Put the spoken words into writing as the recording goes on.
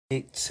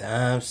Big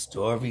time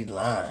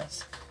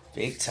storylines.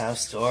 Big time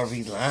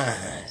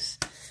storylines.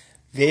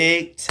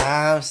 Big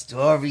time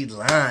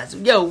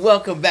storylines. Yo,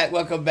 welcome back.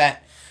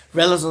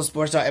 Rellism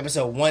Sports Talk,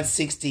 episode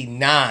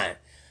 169.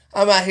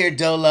 I'm out here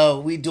dolo.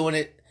 We doing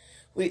it.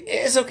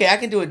 It's okay. I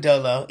can do it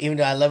dolo, even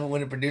though I love it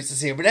when the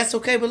producer's here. But that's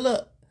okay. But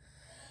look,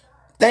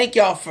 thank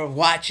y'all for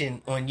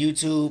watching on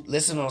YouTube,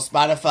 listening on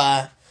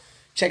Spotify.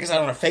 Check us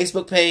out on our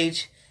Facebook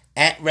page,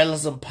 at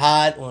Rellism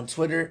Pod on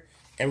Twitter,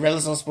 and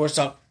Rellism Sports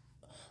Talk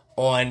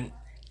on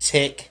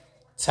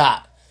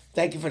TikTok.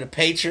 Thank you for the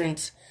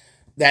patrons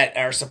that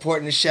are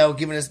supporting the show,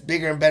 giving us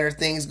bigger and better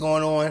things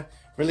going on.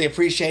 Really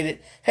appreciate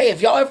it. Hey,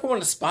 if y'all ever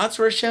want to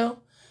sponsor a show,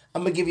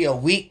 I'm going to give you a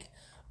week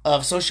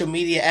of social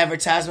media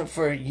advertisement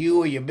for you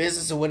or your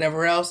business or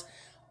whatever else,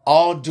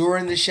 all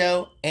during the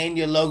show, and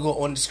your logo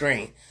on the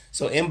screen.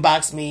 So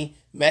inbox me,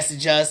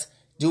 message us,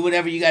 do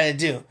whatever you got to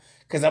do.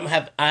 Because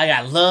I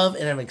got love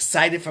and I'm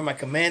excited for my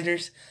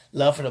Commanders,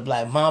 love for the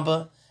Black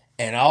Mamba,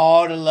 and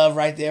all the love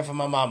right there for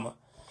my mama.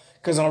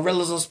 Because on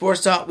Rellism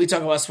Sports Talk, we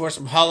talk about sports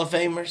from Hall of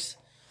Famers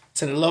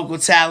to the local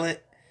talent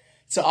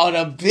to all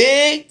the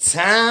big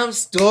time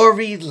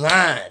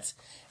storylines.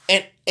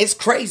 And it's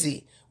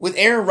crazy. With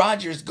Aaron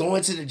Rodgers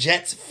going to the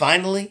Jets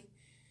finally,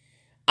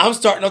 I'm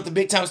starting off the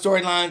big time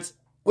storylines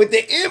with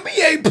the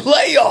NBA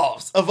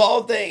playoffs of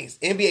all things.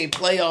 NBA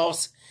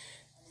playoffs.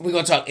 We're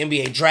going to talk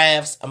NBA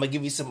drafts. I'm going to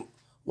give you some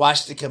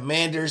watch the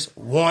Commanders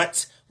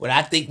want, what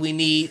I think we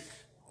need,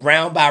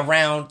 round by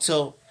round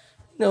till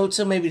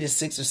maybe the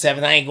 6th or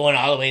 7th. I ain't going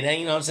all the way down,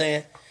 you know what I'm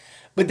saying?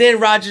 But then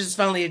Rodgers is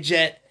finally a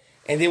Jet,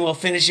 and then we'll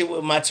finish it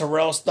with my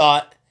Terrell's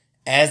thought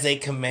as a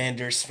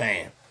Commanders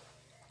fan.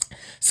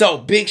 So,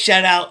 big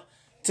shout out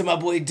to my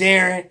boy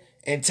Darren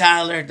and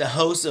Tyler, the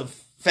hosts of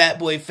Fat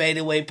Boy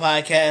Fadeaway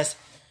podcast.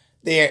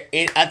 They're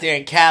out there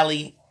in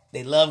Cali.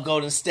 They love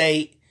Golden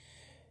State.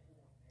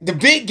 The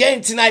big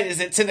game tonight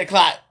is at 10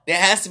 o'clock. It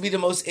has to be the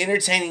most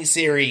entertaining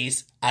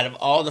series out of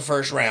all the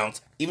first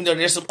rounds, even though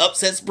there's some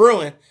upsets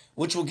brewing,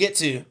 which we'll get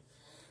to.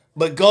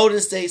 But Golden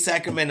State,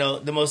 Sacramento,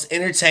 the most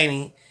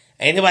entertaining.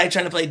 Ain't nobody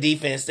trying to play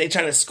defense. They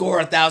trying to score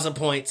 1,000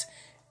 points.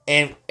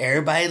 And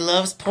everybody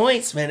loves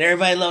points, man.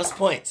 Everybody loves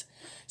points.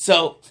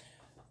 So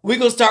we're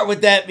going to start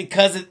with that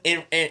because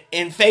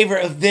in favor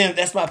of them.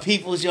 That's my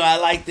peoples, I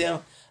like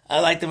them. I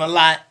like them a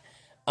lot.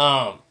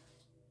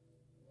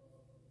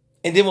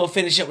 And then we'll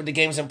finish up with the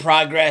games in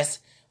progress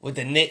with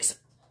the Knicks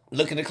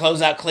looking to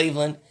close out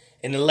Cleveland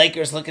and the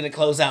Lakers looking to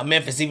close out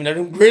Memphis. Even though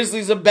them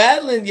Grizzlies are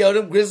battling,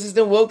 them Grizzlies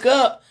done woke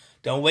up.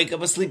 Don't wake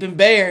up a sleeping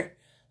bear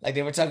like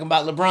they were talking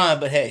about LeBron,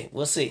 but hey,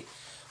 we'll see.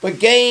 But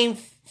game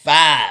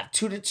 5,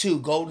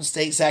 2-2, Golden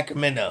State,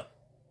 Sacramento.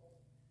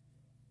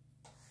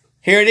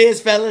 Here it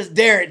is, fellas.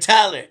 Derek,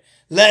 Tyler,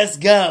 let's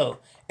go.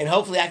 And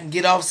hopefully I can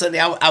get off Sunday.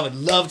 I would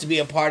love to be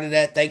a part of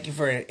that. Thank you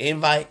for an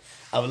invite.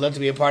 I would love to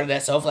be a part of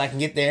that, so hopefully I can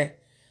get there.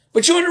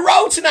 But you on the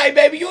road tonight,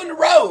 baby. You on the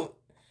road.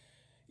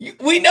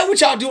 We know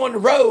what y'all do on the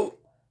road.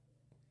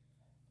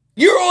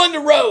 You're on the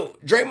road.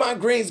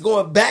 Draymond Green's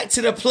going back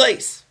to the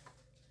place.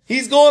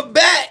 He's going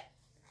back.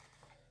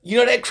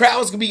 That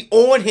crowd's going to be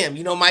on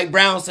him. Mike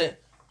Brown said,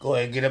 go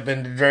ahead, get up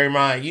into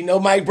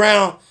Draymond.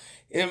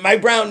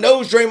 Mike Brown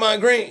knows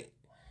Draymond Green.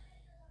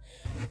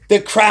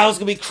 The crowd's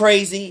going to be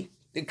crazy.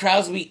 The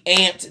crowd's going to be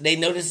amped. They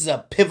know this is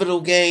a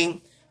pivotal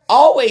game.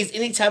 Always,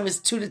 anytime it's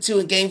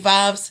 2-2 in game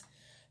 5s,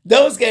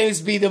 those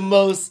games be the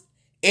most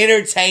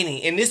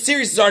entertaining. And this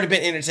series has already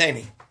been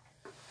entertaining.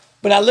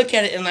 But I look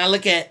at it and I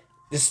look at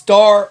the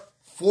star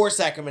for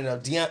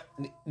Sacramento,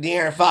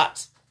 De'Aaron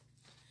Fox.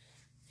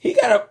 He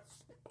got a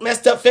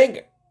messed up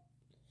finger.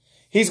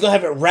 He's going to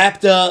have it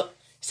wrapped up.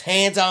 His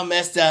hands all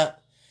messed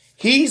up.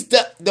 He's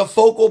the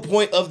focal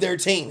point of their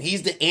team.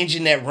 He's the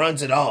engine that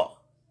runs it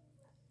all.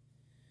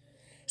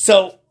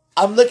 So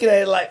I'm looking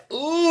at it like,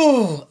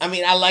 ooh.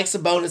 I like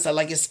Sabonis. I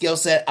like his skill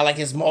set. I like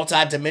his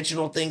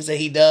multi-dimensional things that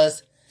he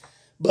does.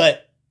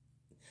 But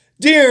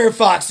De'Aaron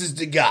Fox is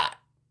the guy.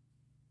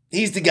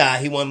 He's the guy.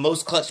 He won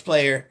most clutch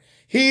player.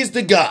 He's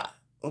the guy.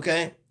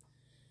 Okay?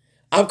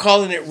 I'm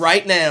calling it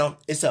right now.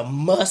 It's a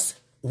must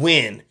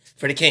win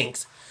for the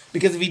Kings.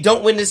 Because if you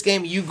don't win this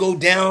game, you go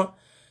down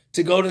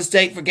to Golden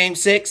State for game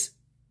 6,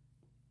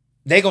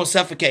 they're going to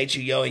suffocate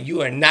you, and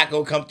you are not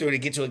going to come through to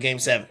get to a game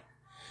 7.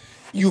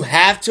 You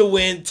have to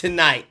win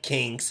tonight,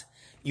 Kings.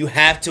 You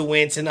have to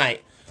win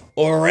tonight.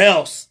 Or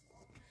else.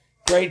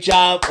 Great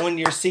job on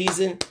your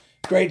season.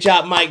 Great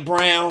job, Mike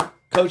Brown.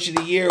 Coach of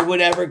the year,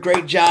 whatever.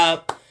 Great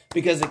job.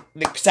 Because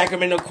the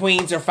Sacramento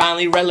Queens are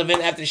finally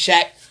relevant after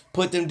Shaq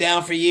put them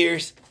down for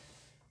years.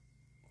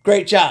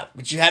 Great job.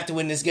 But you have to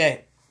win this game.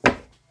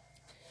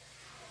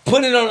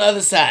 Put it on the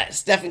other side.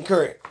 Stephen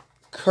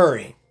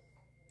Curry.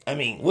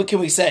 What can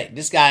we say?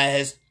 This guy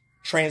has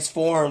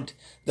transformed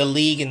the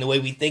league and the way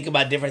we think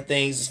about different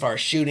things as far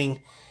as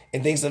shooting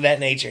and things of that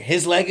nature.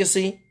 His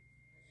legacy,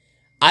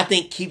 I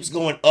think, keeps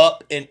going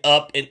up and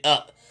up and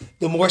up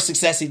the more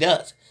success he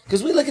does.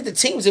 Because we look at the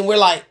teams and we're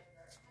like,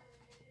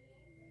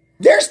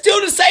 they're still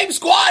the same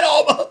squad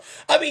almost.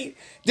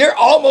 They're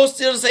almost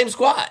still the same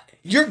squad.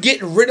 You're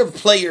getting rid of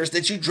players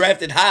that you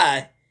drafted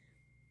high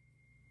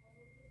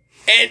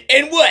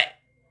And what?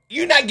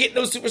 You're not getting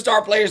those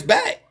superstar players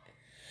back.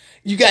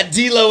 You got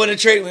D'Lo in a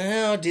trade.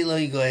 Well, D'Lo,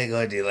 you go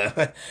ahead, D'Lo.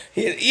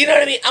 You know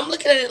what I mean? I'm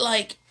looking at it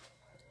like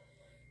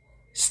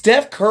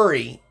Steph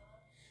Curry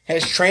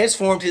has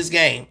transformed his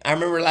game. I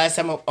remember last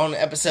time on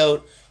the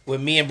episode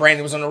with me and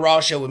Brandon, was on the Raw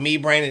show with me,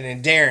 Brandon,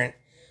 and Darren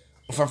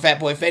from Fat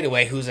Boy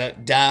Fadeaway, who's a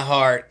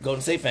diehard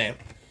Golden State fan.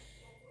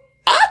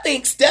 I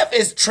think Steph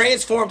has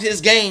transformed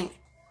his game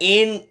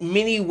in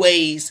many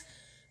ways,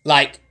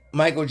 like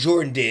Michael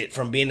Jordan did,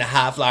 from being a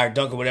high flyer,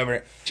 dunker,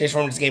 whatever,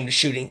 transformed his game to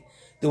shooting.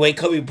 The way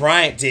Kobe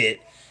Bryant did,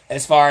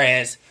 as far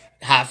as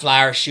high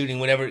flyer, shooting,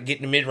 whatever,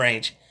 getting the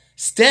mid-range.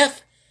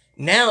 Steph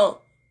now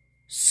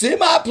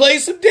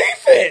semi-plays some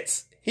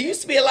defense. He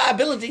used to be a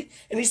liability,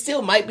 and he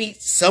still might be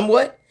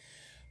somewhat,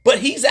 but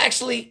he's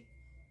actually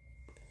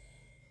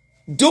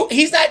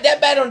he's not that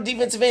bad on the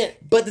defensive end.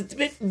 But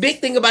the big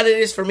thing about it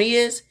is, for me,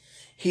 is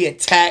he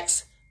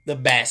attacks the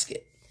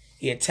basket.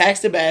 He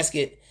attacks the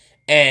basket,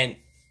 and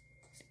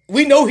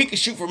we know he can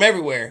shoot from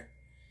everywhere.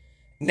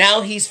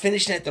 Now he's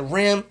finishing at the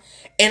rim,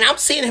 and I'm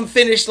seeing him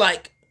finish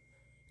like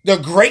the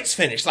greats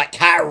finish, like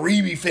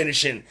Kyrie be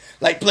finishing,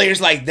 like players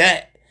like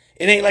that.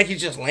 It ain't like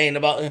he's just laying the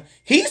ball.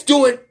 He's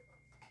doing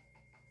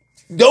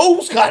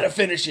those kind of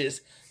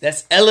finishes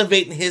that's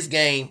elevating his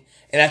game,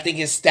 and I think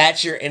his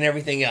stature and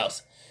everything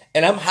else.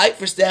 And I'm hyped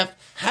for Steph.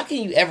 How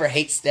can you ever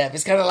hate Steph?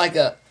 It's kind of like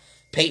a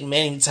Peyton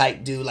Manning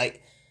type dude.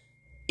 Like,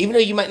 even though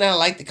you might not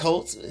like the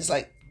Colts, it's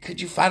like, could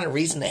you find a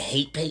reason to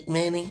hate Peyton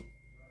Manning?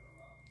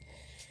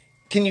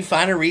 Can you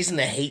find a reason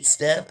to hate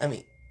Steph? I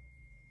mean,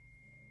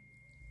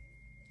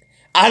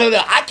 I don't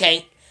know. I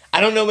can't.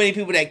 I don't know many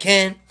people that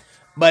can.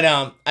 But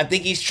I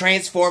think he's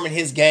transforming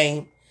his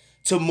game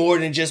to more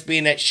than just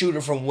being that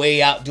shooter from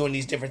way out doing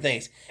these different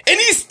things. And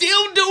he's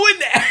still doing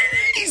that.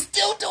 He's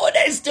still doing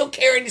that. He's still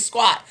carrying the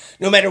squad.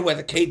 No matter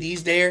whether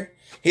KD's there,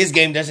 his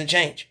game doesn't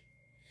change.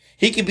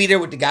 He can be there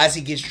with the guys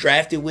he gets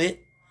drafted with,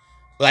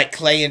 like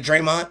Clay and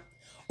Draymond.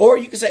 Or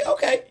you can say,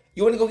 okay,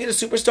 you want to go get a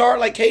superstar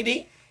like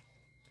KD?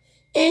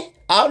 I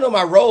don't know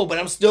my role, but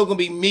I'm still going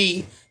to be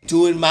me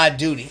doing my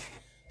duty.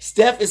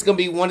 Steph is going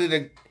to be one of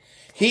the...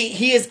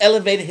 He has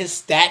elevated his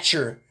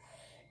stature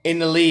in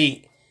the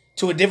league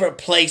to a different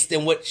place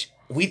than what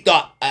we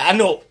thought.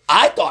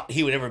 I thought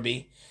he would ever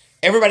be.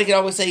 Everybody can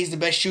always say he's the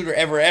best shooter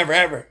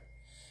ever.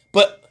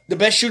 But the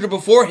best shooter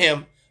before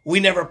him, we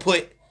never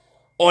put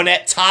on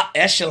that top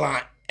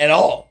echelon at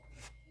all.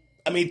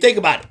 I mean, think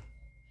about it.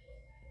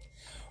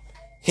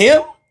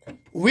 Him,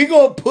 we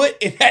going to put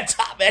in that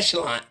top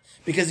echelon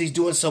because he's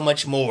doing so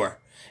much more.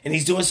 And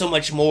he's doing so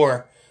much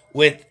more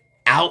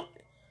without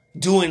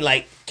doing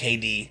like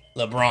KD,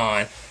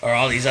 LeBron, or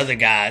all these other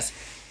guys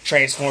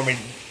transforming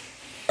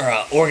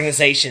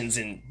organizations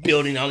and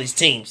building all these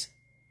teams.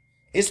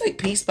 It's like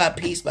piece by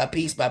piece by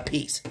piece by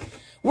piece.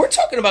 We're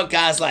talking about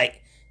guys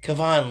like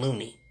Kevon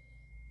Looney,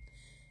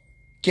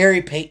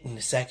 Gary Payton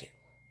II,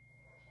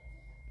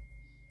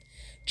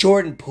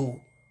 Jordan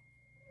Poole.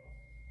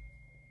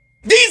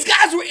 These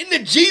guys were in the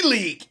G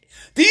League.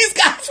 These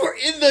guys were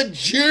in the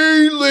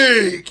G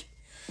League.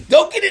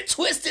 Don't get it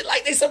twisted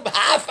like they some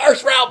high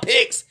first round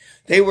picks.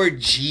 They were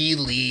G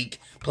League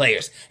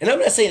players. And I'm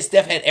not saying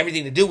Steph had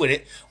everything to do with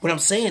it. What I'm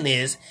saying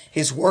is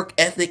his work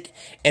ethic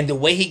and the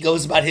way he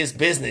goes about his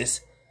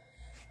business,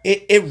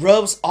 it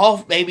rubs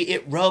off, baby.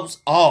 It rubs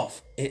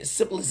off. It's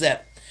simple as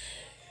that.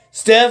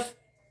 Steph,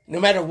 no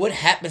matter what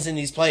happens in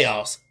these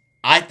playoffs,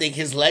 I think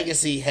his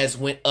legacy has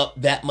went up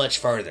that much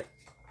further.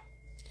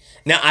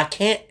 Now, I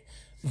can't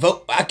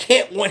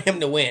want him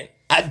to win.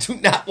 I do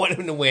not want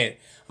him to win.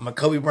 I'm a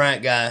Kobe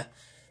Bryant guy.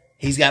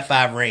 He's got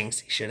 5 rings.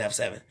 He should have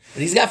 7.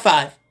 But he's got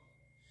 5.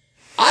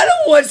 I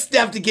don't want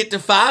Steph to get to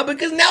 5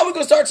 because now we're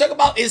going to start talking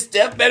about, is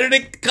Steph better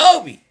than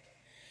Kobe?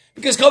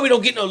 Because Kobe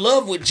don't get no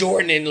love with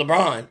Jordan and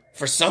LeBron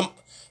for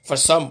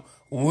some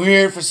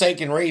weird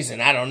forsaken reason.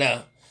 I don't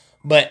know.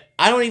 But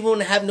I don't even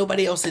want to have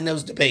nobody else in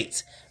those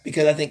debates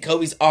because I think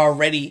Kobe's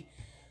already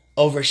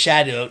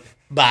overshadowed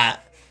by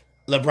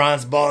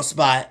LeBron's bald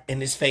spot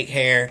and his fake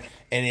hair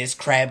and his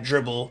crab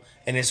dribble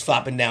and his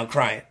flopping down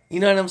crying. You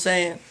know what I'm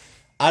saying?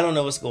 I don't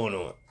know what's going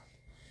on.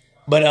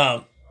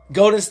 But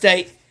Golden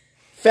State,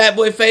 Fat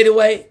Boy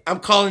Fadeaway, I'm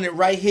calling it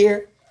right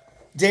here.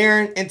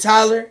 Darren and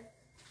Tyler,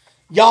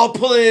 y'all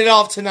pulling it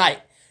off tonight.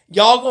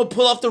 Y'all gonna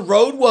pull off the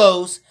road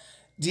woes.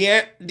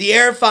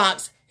 De'Aaron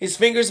Fox, his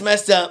fingers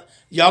messed up.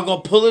 Y'all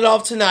gonna pull it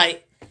off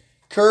tonight.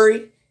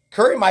 Curry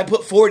might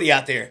put 40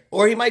 out there.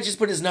 Or he might just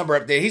put his number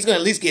up there. He's gonna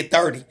at least get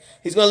 30.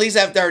 He's gonna at least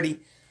have 30.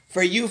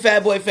 For you,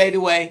 Fat Boy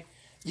Fadeaway,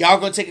 y'all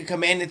gonna take a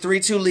commanding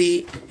 3-2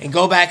 lead and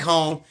go back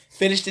home.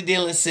 Finish the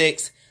deal in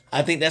 6.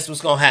 I think that's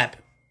what's gonna happen.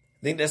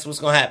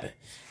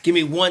 Give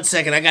me 1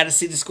 second. I gotta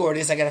see the score of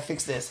this. I gotta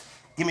fix this.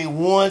 Give me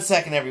 1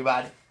 second,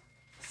 everybody.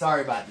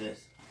 Sorry about this.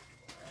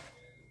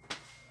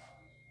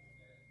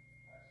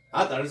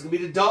 I thought it was gonna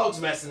be the dogs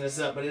messing this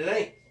up, but it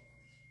ain't.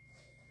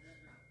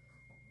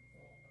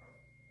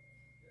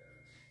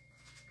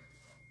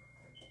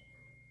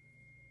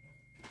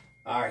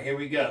 All right, here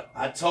we go.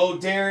 I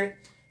told Darren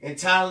and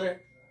Tyler,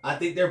 I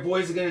think their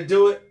boys are going to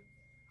do it.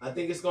 I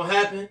think it's going to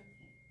happen.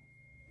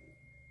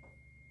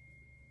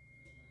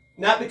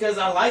 Not because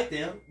I like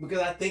them, because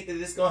I think that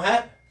it's going to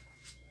happen.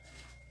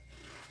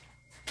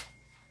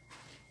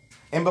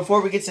 And before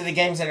we get to the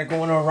games that are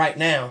going on right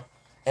now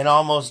and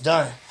almost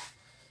done,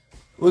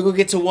 we're going to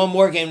get to one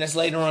more game that's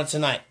later on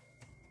tonight.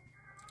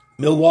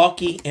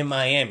 Milwaukee and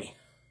Miami.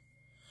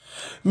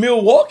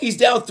 Milwaukee's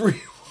down 3-1.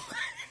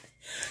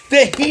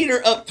 The Heat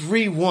are up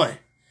 3-1.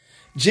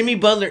 Jimmy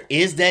Butler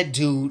is that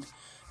dude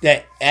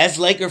that, as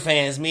Laker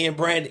fans, me and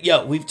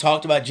Brandon, we've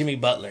talked about Jimmy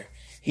Butler.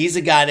 He's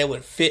a guy that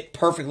would fit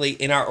perfectly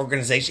in our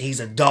organization. He's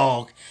a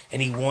dog,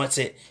 and he wants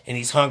it, and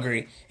he's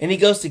hungry, and he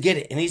goes to get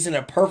it, and he's in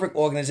a perfect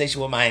organization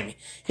with Miami.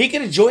 He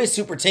could have joined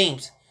super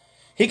teams.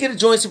 He could have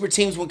joined super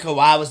teams when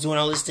Kawhi was doing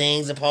all these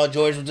things and Paul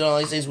George was doing all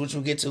these things, which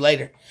we'll get to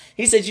later.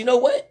 He said, you know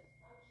what?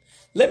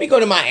 Let me go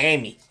to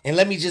Miami and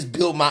let me just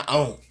build my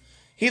own.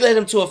 He led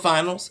them to a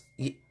finals.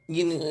 It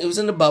was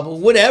in the bubble,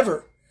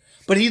 whatever.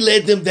 But he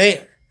led them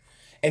there.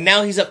 And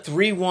now he's up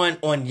 3-1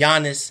 on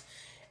Giannis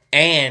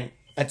and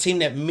a team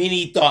that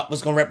many thought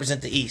was going to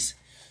represent the East.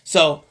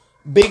 So,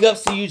 big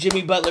ups to you,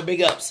 Jimmy Butler,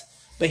 big ups.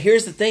 But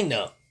here's the thing,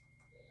 though.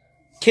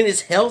 Can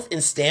his health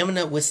and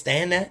stamina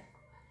withstand that?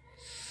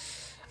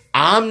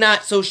 I'm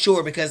not so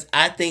sure because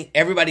I think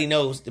everybody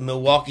knows that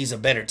Milwaukee's a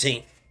better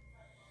team.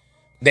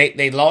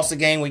 They lost a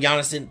game when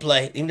Giannis didn't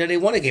play, even though they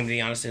won a game when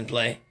Giannis didn't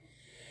play.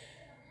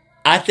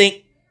 I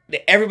think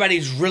that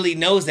everybody really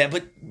knows that.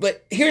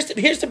 But here's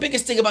the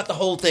biggest thing about the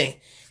whole thing.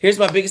 Here's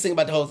my biggest thing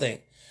about the whole thing.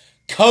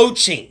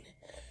 Coaching.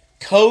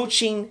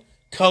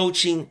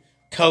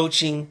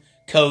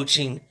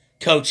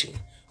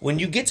 When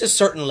you get to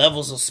certain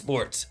levels of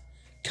sports,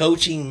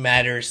 coaching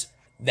matters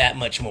that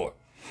much more.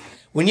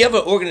 When you have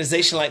an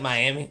organization like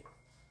Miami,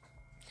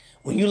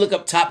 when you look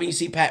up top and you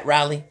see Pat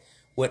Riley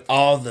with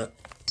all the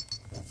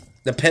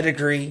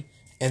pedigree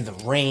and the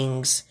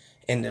rings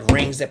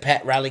that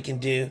Pat Riley can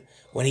do,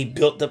 when he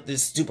built up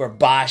this super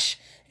Bosch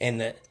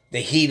and the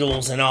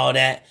Heatles and all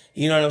that,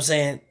 you know what I'm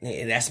saying?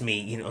 Yeah, that's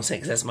me, you know what I'm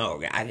saying? Because that's my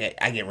organ.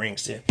 I get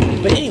rings too.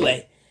 But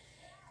anyway,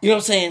 you know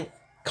what I'm saying?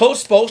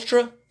 Coach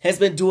Spoelstra has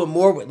been doing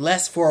more with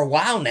less for a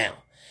while now.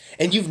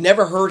 And you've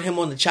never heard him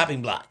on the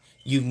chopping block.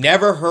 You've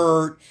never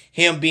heard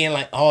him being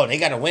like, oh, they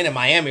got to win in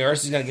Miami or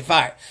else he's going to get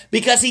fired.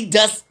 Because he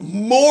does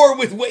more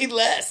with way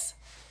less.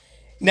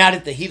 Now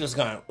that the Heat is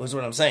gone, is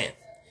what I'm saying.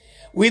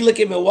 We look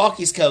at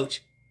Milwaukee's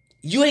coach.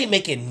 You ain't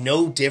making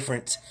no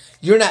difference.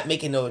 You're not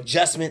making no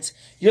adjustments.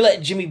 You're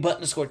letting Jimmy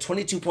Butler score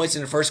 22 points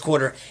in the first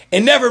quarter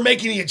and never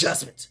make any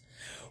adjustments.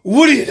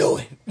 What are you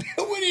doing?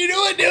 What are you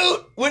doing,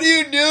 dude? What are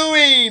you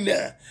doing?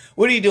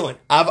 What are you doing?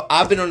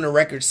 I've been on the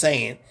record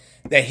saying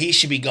that he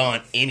should be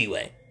gone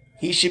anyway.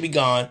 He should be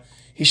gone.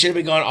 He should have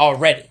been gone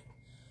already.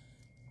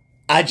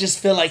 I just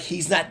feel like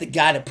he's not the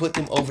guy to put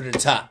them over the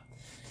top.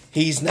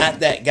 He's not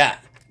that guy.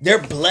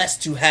 They're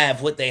blessed to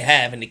have what they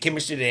have and the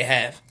chemistry they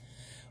have.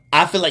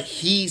 I feel like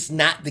he's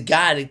not the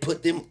guy to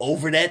put them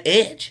over that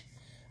edge.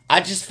 I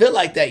just feel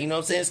like that, you know what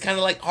I'm saying? It's kind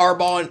of like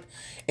Harbaugh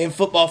in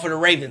football for the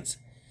Ravens.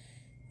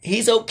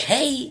 He's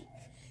okay.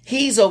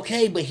 He's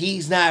okay, but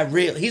he's not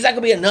real. He's not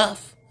going to be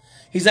enough.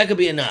 He's not going to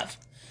be enough.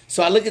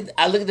 So I look at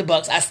the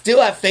Bucks. I still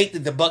have faith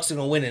that the Bucks are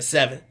going to win in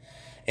 7.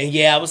 And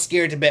yeah, I was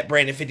scared to bet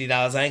Brandon $50.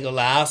 I ain't going to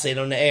lie. I'll say it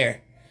on the air.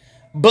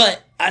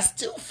 But I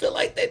still feel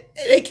like that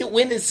they can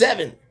win in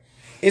 7.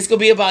 It's going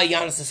to be about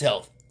Giannis'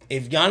 health.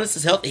 If Giannis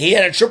is healthy, he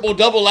had a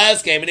triple-double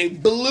last game, and they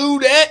blew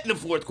that in the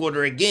fourth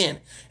quarter again.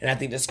 And I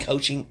think that's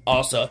coaching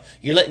also.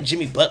 You're letting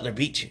Jimmy Butler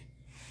beat you.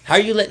 How are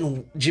you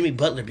letting Jimmy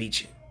Butler beat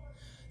you?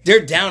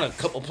 They're down a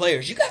couple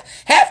players. You got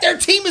half their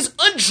team is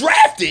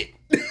undrafted.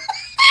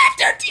 Half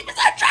their team is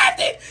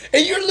undrafted,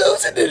 and you're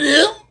losing to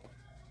them.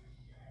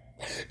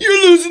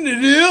 You're losing to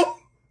them.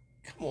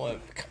 Come on,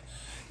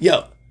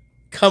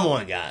 come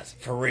on, guys,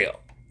 for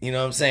real. You know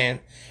what I'm saying?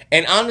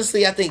 And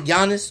honestly, I think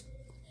Giannis,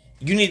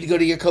 you need to go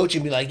to your coach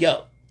and be like,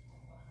 yo,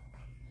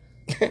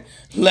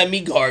 let me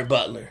guard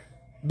Butler.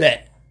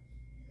 Bet.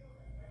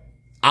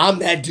 I'm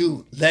that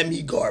dude. Let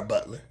me guard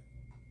Butler.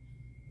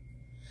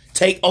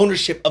 Take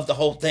ownership of the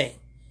whole thing.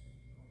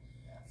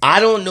 I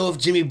don't know if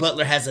Jimmy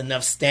Butler has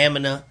enough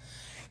stamina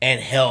and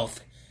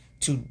health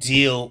to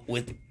deal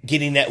with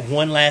getting that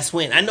one last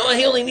win. I know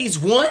he only needs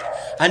one.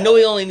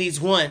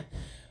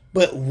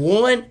 But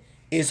one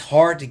is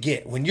hard to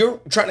get. When you're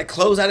trying to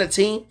close out a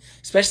team,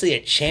 especially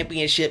a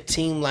championship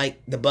team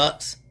like the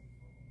Bucks,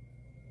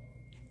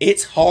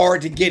 it's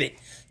hard to get it.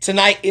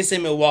 Tonight, it's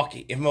in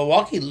Milwaukee. If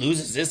Milwaukee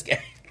loses this game,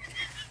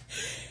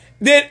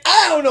 then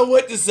I don't know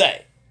what to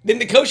say. Then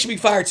the coach should be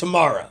fired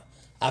tomorrow.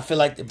 I feel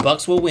like the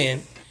Bucks will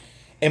win,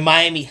 and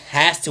Miami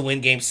has to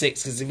win Game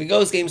 6, because if it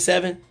goes Game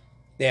 7,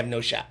 they have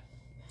no shot.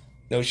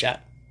 No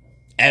shot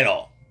at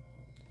all.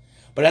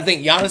 But I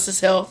think Giannis'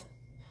 health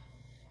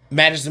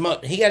matters the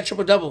most. He got a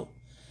triple-double.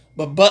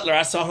 But Butler,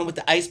 I saw him with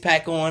the ice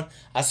pack on.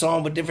 I saw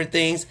him with different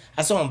things.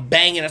 I saw him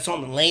banging. I saw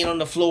him laying on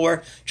the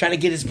floor trying to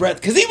get his breath.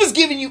 Because he was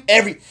giving you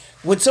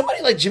when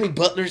somebody like Jimmy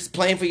Butler's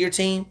playing for your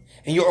team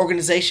and your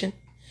organization,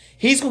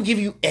 he's going to give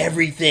you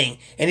everything.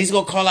 And he's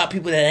going to call out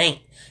people that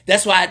ain't.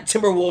 That's why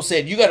Timberwolves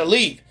said, you got to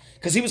leave.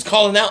 Because he was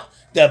calling out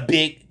the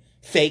big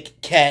fake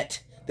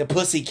cat the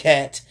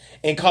Pussycat,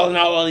 and calling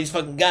out all these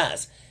fucking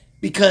guys.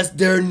 Because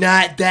they're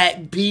not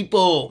that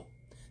people.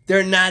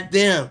 They're not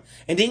them.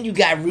 And then you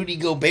got Rudy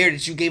Gobert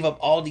that you gave up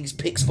all these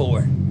picks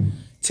for.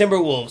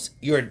 Timberwolves,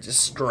 you're a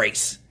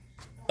disgrace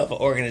of an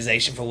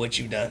organization for what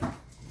you've done.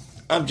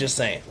 I'm just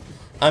saying.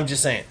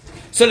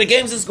 So the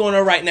games that's going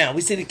on right now,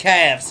 we see the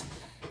Cavs.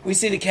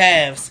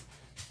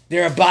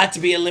 They're about to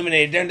be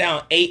eliminated. They're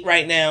down 8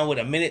 right now with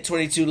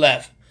 1:22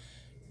 left.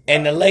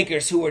 And the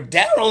Lakers, who were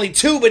down only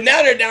 2, but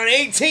now they're down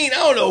 18. I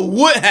don't know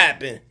what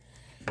happened.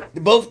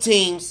 Both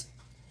teams,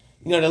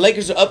 the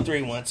Lakers are up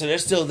 3-1, so they're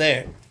still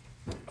there.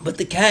 But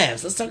the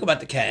Cavs, let's talk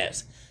about the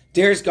Cavs.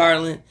 Darius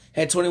Garland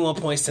had 21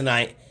 points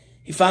tonight.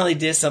 He finally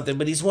did something,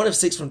 but he's 1 of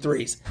 6 from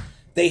threes.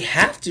 They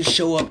have to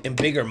show up in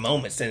bigger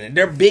moments than that.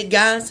 Their big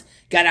guys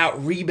got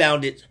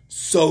out-rebounded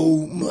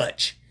so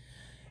much.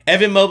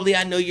 Evan Mobley,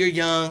 I know you're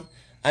young.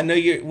 I know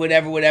you're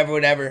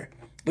whatever.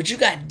 But you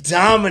got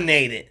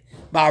dominated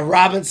by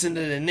Robinson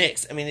to the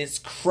Knicks. I mean, it's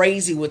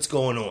crazy what's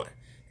going on.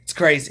 It's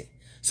crazy.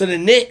 So the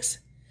Knicks,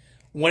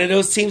 one of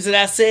those teams that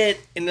I said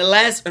in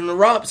the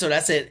Raw episode, I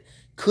said,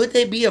 could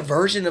they be a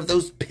version of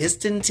those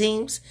Piston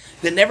teams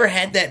that never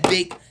had that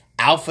big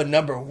alpha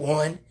number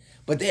 1?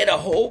 But they had a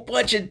whole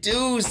bunch of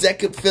dudes that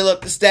could fill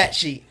up the stat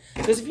sheet.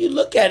 Because if you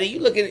look at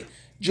it,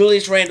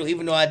 Julius Randle,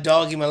 even though I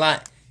dog him a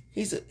lot,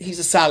 he's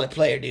a solid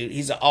player, dude.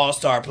 He's an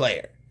all-star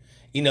player.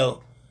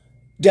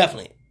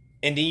 Definitely.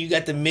 And then you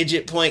got the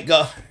midget point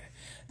guard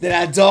that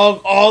I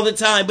dog all the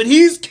time, but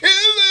he's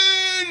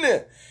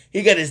killing.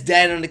 He got his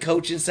dad on the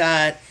coaching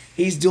side.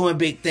 He's doing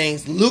big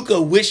things.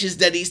 Luka wishes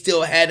that he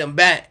still had him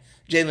back,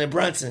 Jalen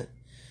Brunson.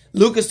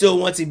 Luka still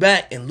wants him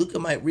back, and Luka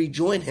might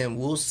rejoin him.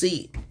 We'll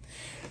see.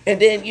 And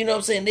then,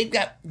 they've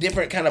got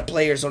different kind of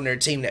players on their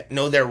team that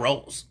know their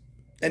roles.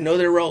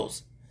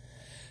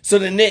 So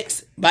the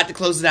Knicks, about to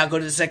close it out, go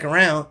to the second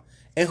round.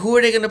 And who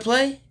are they going to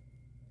play?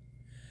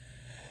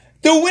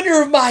 The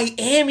winner of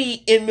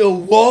Miami and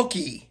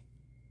Milwaukee.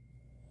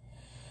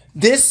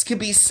 This could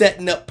be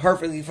setting up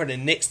perfectly for the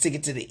Knicks to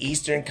get to the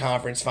Eastern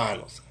Conference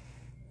Finals.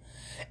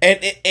 And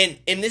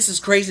this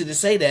is crazy to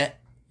say that,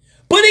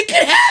 but it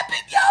could happen,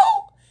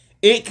 yo.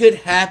 It could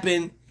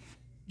happen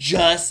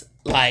just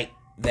like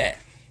that.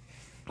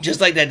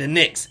 Just like that, the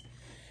Knicks.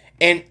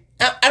 And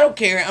I don't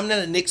care. I'm not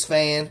a Knicks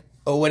fan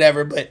or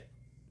whatever, but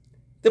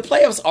the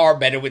playoffs are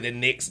better with the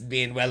Knicks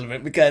being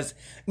relevant because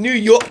New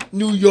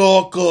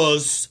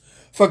Yorkers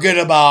forget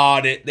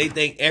about it. They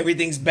think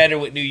everything's better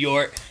with New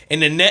York.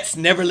 And the Nets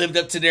never lived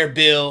up to their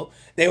bill.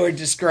 They were a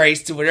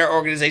disgrace to their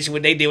organization,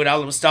 what they did with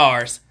all them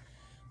stars.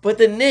 But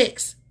the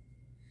Knicks,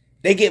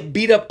 they get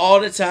beat up all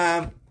the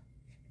time.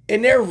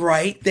 And they're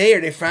right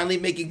there. They're finally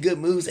making good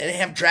moves. And they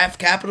have draft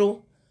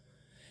capital.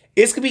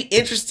 It's going to be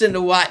interesting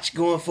to watch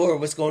going forward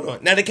what's going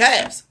on. Now the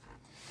Cavs.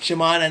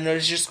 Shimon, I know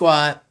it's your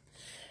squad.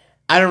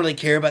 I don't really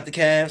care about the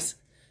Cavs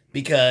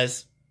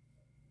because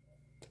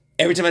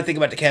every time I think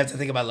about the Cavs, I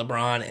think about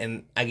LeBron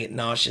and I get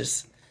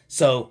nauseous.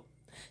 So,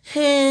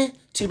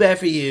 too bad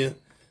for you.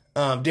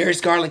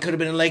 Darius Garland could have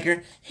been a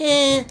Laker.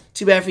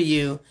 Too bad for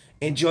you.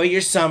 Enjoy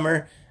your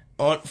summer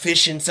on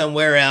fishing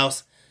somewhere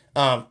else.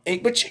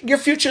 But your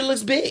future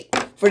looks big.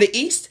 For the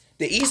East,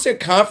 the Eastern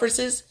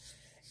Conferences,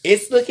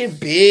 it's looking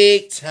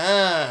big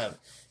time.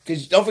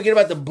 Because don't forget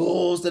about the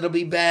Bulls that'll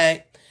be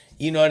back.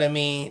 You know what I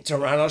mean?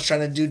 Toronto's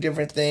trying to do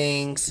different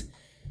things.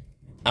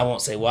 I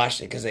won't say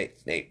Washington because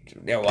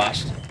they're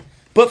Washington.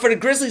 But for the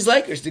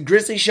Grizzlies-Lakers, the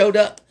Grizzlies showed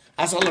up.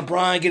 I saw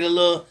LeBron get a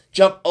little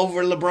jump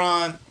over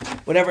LeBron.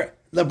 Whatever.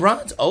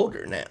 LeBron's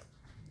older now.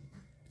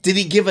 Did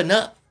he give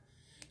enough?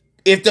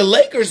 If the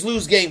Lakers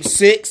lose game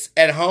 6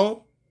 at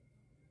home,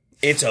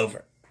 it's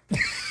over.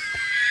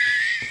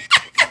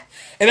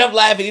 And I'm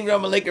laughing. Even though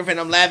I'm a Laker fan,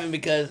 I'm laughing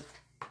because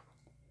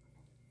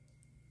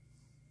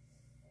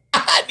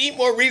I need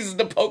more reasons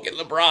to poke at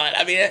LeBron.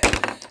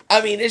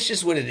 I mean, it's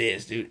just what it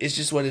is, dude. It's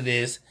just what it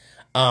is.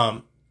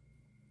 Not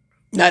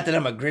that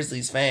I'm a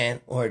Grizzlies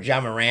fan or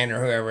John Moran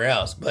or whoever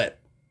else, but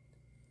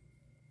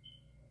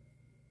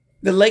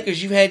the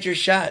Lakers, you've had your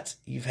shots.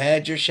 You've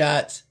had your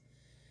shots.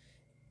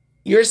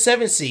 You're a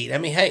 7 seed. I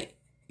mean, hey,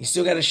 you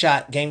still got a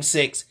shot. Game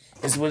 6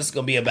 is what it's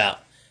going to be about.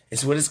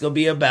 It's what it's going to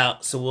be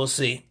about, so we'll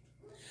see.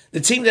 The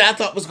team that I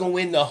thought was going to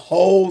win the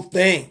whole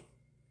thing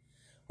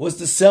was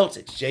the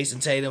Celtics. Jason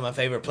Tatum, my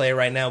favorite player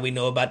right now. We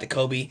know about the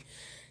Kobe,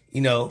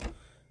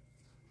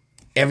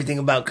 everything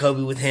about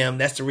Kobe with him.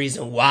 That's the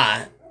reason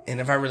why. And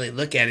if I really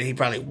look at it, he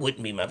probably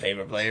wouldn't be my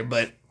favorite player.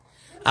 But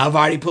I've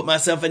already put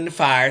myself in the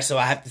fire, so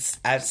I have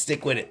to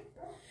stick with it.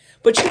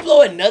 But you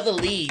blow another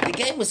lead. The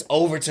game was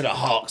over to the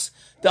Hawks.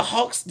 The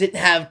Hawks didn't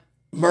have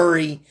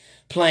Murray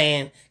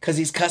playing because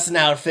he's cussing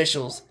out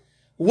officials.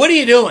 What are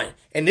you doing?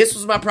 And this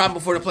was my problem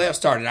before the playoffs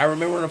started. I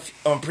remember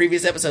on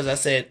previous episodes I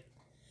said,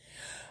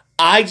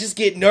 I just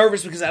get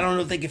nervous because I don't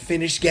know if they can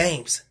finish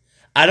games.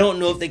 I don't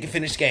know if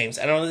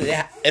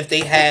they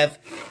have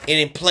it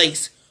in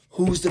place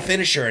who's the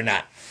finisher or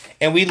not.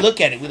 And we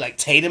look at it. We like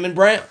Tatum and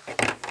Brown.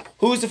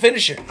 Who's the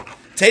finisher?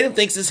 Tatum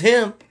thinks it's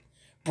him.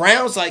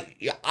 Brown's like,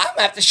 I'm going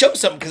to have to show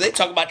something because they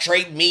talk about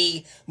trading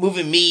me,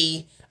 moving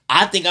me.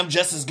 I think I'm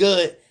just as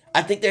good.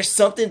 I think there's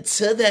something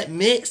to that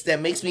mix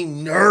that makes me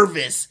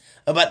nervous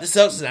about the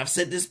Celtics. And I've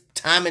said this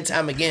time and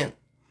time again.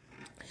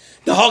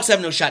 The Hawks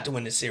have no shot to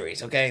win this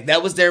series, okay?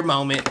 That was their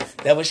moment.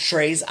 That was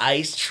Trey's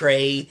ice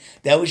Trey.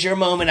 That was your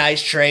moment,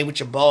 ice Trey, with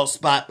your bald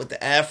spot with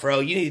the afro.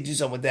 You need to do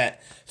something with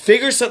that.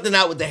 Figure something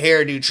out with the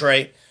hairdo,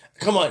 Trey.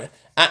 Come on. And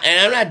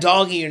I'm not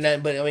dogging you or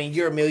nothing, but I mean,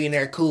 you're a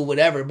millionaire, cool,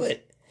 whatever,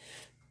 but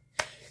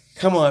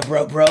come on,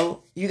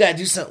 bro. You gotta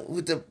do something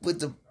with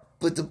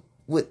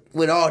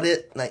all this.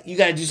 Like, you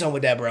gotta do something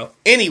with that, bro.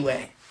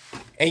 Anyway,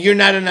 and you're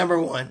not a number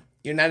one.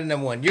 You're not a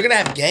number one. You're gonna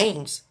have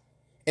games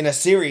in a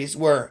series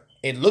where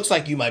it looks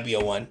like you might be a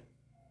one.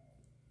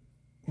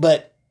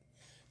 But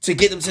to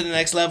get them to the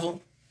next level,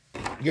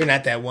 you're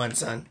not that one,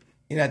 son.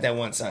 You're not that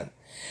one, son.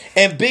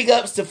 And big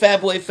ups to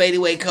Fatboy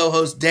Fadeaway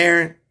co-host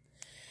Darren.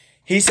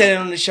 He said it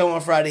on the show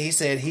on Friday. He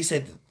said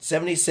the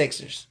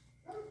 76ers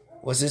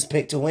was his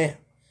pick to win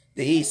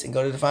the East and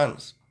go to the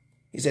finals.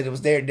 He said it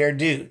was their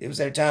due. It was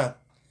their time.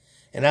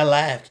 And I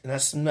laughed and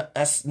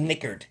I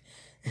snickered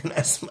and I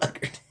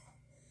smuckered.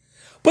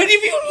 But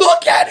if you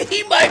look at it,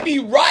 he might be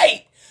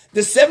right.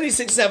 The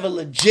 76ers have a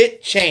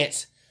legit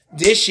chance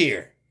this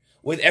year,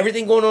 with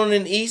everything going on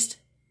in the East,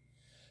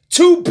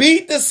 to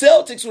beat the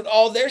Celtics with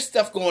all their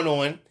stuff going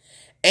on.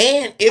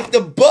 And if the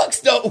Bucks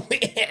don't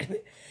win,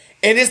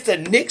 and it's the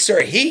Knicks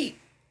or Heat,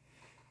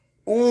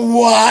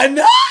 why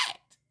not?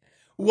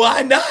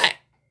 Why not?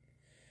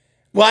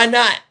 Why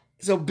not?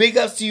 So big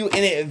ups to you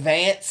in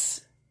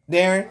advance,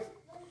 Darren.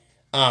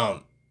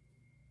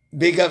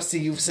 Big ups to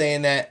you for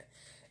saying that.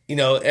 You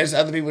know, there's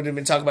other people that have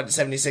been talking about the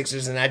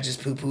 76ers, and I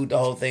just poo-pooed the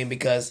whole thing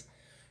because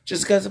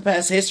of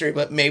past history.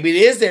 But maybe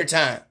it is their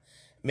time.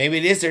 Maybe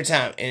it is their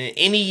time. And in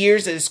any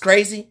years that it's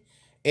crazy,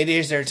 it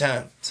is their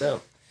time.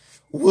 So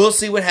we'll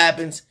see what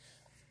happens.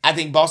 I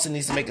think Boston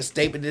needs to make a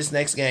statement this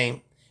next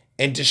game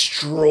and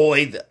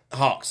destroy the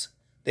Hawks.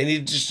 They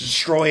need to just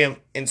destroy them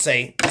and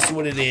say, this is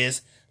what it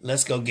is.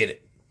 Let's go get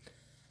it.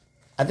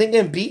 I think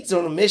Embiid's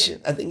on a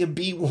mission. I think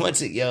Embiid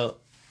wants it, yo.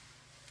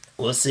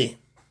 We'll see.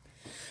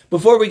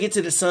 Before we get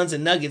to the Suns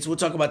and Nuggets, we'll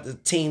talk about the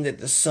team that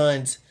the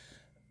Suns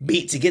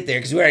beat to get there,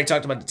 because we already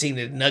talked about the team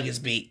that the Nuggets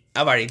beat.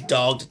 I've already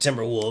dogged the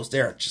Timberwolves.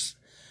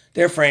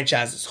 Their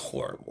franchise is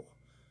horrible.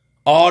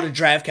 All the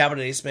draft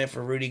capital they spent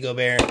for Rudy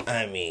Gobert,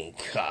 I mean,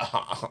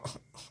 God.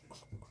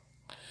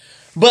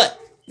 But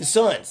the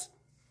Suns,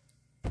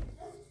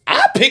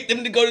 I picked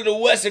them to go to the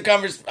Western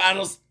Conference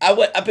Finals.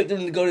 I picked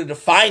them to go to the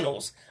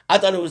finals. I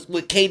thought it was,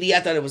 with KD,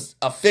 I thought it was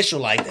official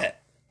like that.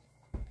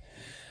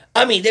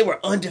 I mean, they were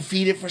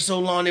undefeated for so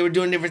long. They were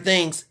doing different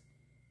things.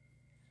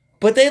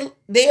 But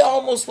they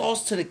almost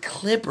lost to the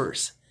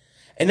Clippers.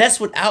 And that's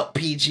without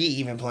PG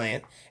even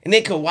playing. And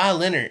then Kawhi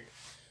Leonard,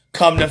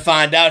 come to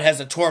find out, has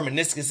a torn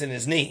meniscus in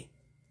his knee.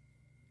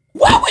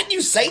 Why wouldn't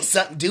you say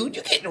something, dude?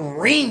 You're getting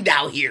reamed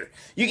out here.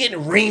 You're getting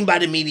reamed by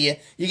the media.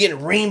 You're getting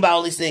reamed by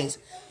all these things.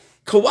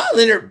 Kawhi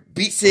Leonard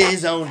beats to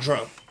his own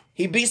drum.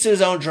 He beats to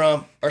his own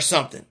drum or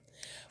something.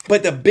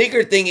 But the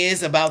bigger thing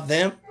is about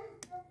them,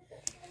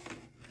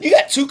 you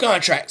got 2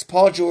 contracts,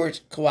 Paul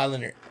George, Kawhi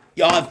Leonard.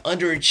 Y'all have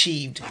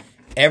underachieved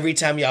every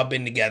time y'all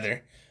been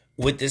together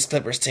with this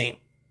Clippers team.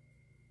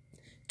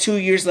 2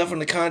 years left on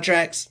the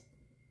contracts.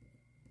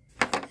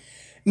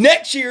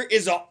 Next year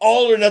is an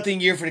all or nothing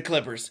year for the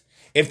Clippers.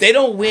 If they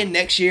don't win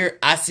next year,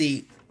 I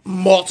see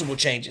multiple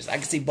changes. I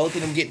can see both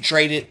of them getting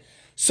traded,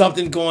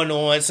 something going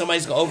on,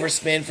 somebody's going to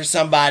overspend for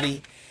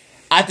somebody.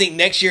 I think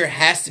next year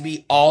has to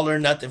be all or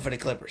nothing for the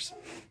Clippers.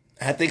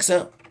 I think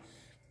so.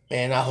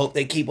 And I hope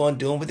they keep on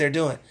doing what they're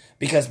doing.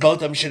 Because both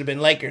of them should have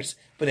been Lakers,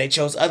 but they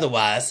chose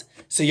otherwise.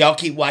 So y'all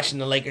keep watching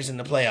the Lakers in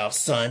the playoffs,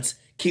 Suns.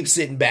 Keep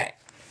sitting back.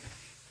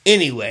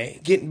 Anyway,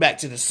 getting back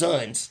to the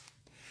Suns.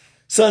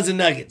 Suns and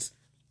Nuggets.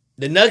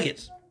 The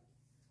Nuggets,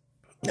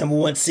 number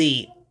 1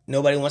 seed.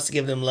 Nobody wants to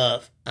give them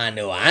love. I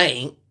know I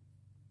ain't.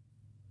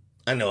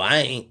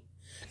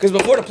 Because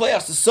before the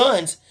playoffs, the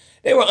Suns,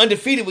 they were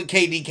undefeated when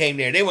KD came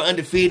there. They were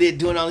undefeated,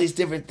 doing all these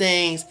different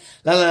things.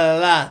 La, la, la,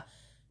 la.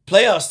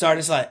 Playoffs start,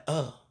 it's like,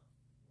 oh.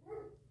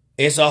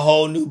 It's a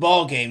whole new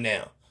ball game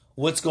now.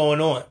 What's going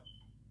on?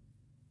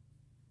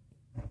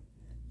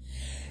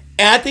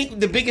 And I think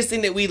the biggest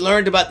thing that we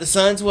learned about the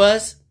Suns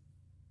was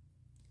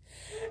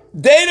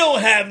they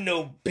don't have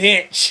no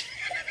bench.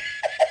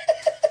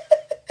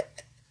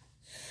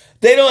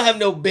 They don't have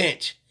no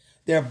bench.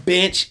 Their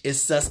bench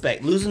is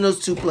suspect. Losing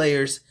those 2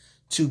 players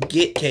to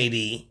get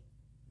KD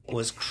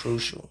was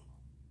crucial.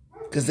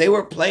 Because they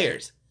were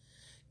players.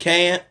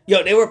 They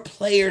were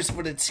players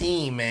for the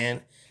team,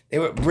 man. They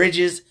were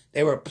Bridges.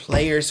 They were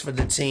players for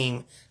the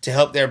team to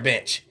help their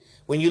bench.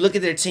 When you look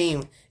at their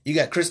team, you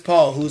got Chris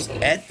Paul, who's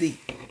at the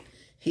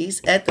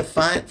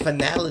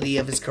finality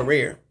of his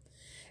career.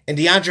 And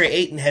DeAndre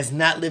Ayton has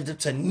not lived up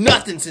to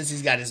nothing since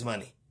he's got his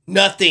money.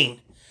 Nothing.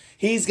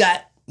 He's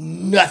got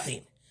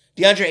nothing.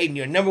 DeAndre Ayton,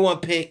 your number 1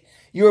 pick.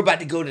 You were about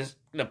to go to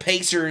the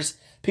Pacers.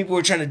 People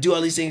were trying to do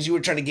all these things. You were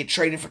trying to get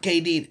traded for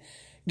KD.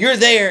 You're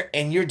there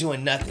and you're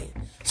doing nothing.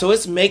 So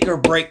it's make or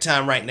break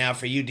time right now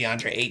for you,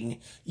 DeAndre Ayton.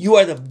 You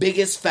are the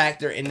biggest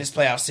factor in this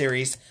playoff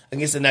series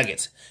against the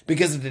Nuggets.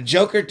 Because if the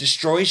Joker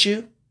destroys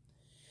you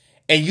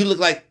and you look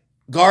like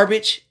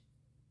garbage,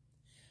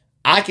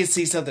 I can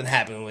see something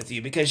happening with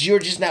you because you're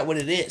just not what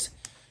it is.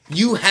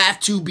 You have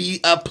to be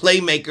a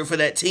playmaker for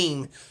that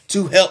team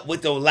to help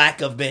with the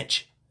lack of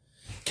bench.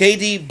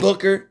 KD,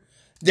 Booker,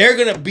 they're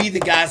going to be the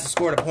guys to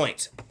score the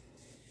points.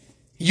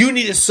 You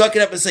need to suck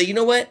it up and say, you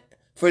know what?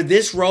 For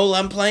this role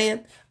I'm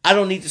playing, I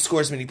don't need to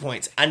score as many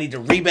points. I need to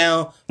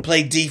rebound,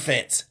 play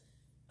defense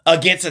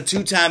against a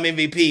 2-time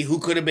MVP who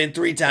could have been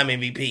 3-time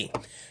MVP.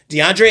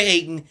 DeAndre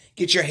Ayton,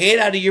 get your head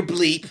out of your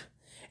bleep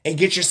and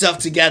get yourself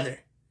together.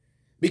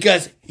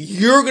 Because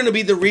you're going to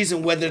be the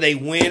reason whether they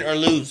win or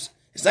lose.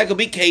 It's not going to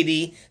be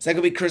KD. It's not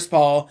going to be Chris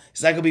Paul.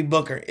 It's not going to be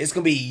Booker. It's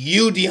going to be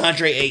you,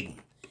 DeAndre Ayton.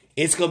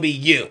 It's going to be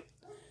you.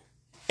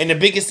 And the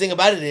biggest thing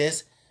about it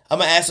is, I'm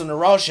going to ask on the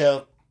Raw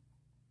show,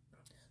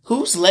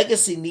 whose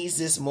legacy needs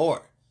this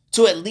more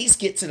to at least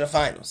get to the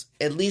finals?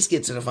 At least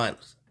get to the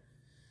finals.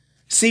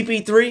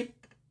 CP3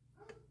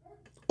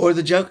 or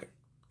the Joker?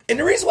 And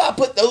the reason why I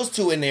put those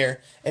two in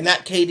there and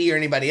not KD or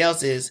anybody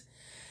else is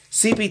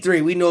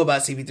CP3, we know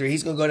about CP3.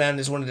 He's going to go down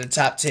as one of the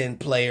top 10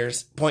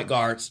 players, point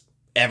guards,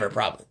 ever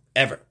probably.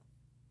 Ever.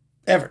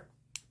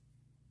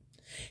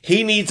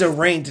 He needs a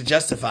ring to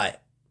justify it.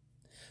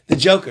 The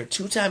Joker,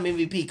 2-time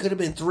MVP, could have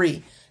been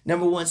 3,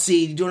 number 1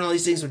 seed, you're doing all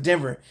these things with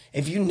Denver.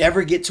 If you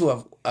never get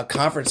to a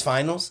conference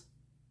finals,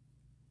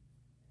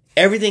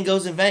 everything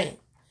goes in vain.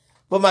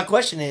 But my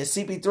question is,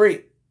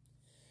 CP3,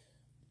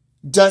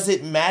 does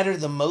it matter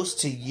the most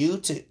to you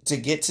to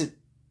get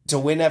to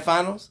win that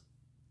finals?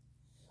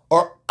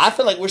 Or I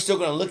feel like we're still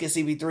going to look at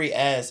CP3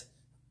 as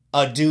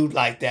a dude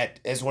like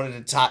that, as one of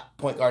the top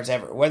point guards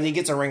ever, whether he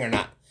gets a ring or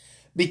not,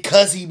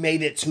 because he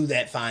made it to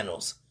that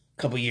finals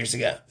a couple years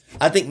ago.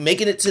 I think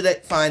making it to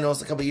that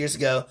finals a couple years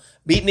ago,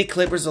 beating the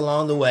Clippers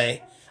along the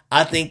way,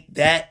 I think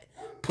that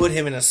put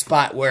him in a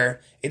spot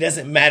where it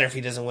doesn't matter if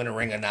he doesn't win a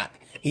ring or not.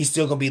 He's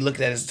still going to be looked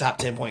at as a top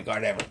 10 point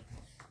guard ever.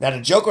 Now,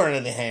 the Joker, on the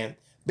other hand,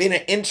 being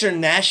an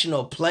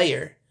international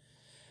player,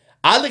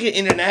 I look at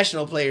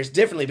international players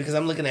differently because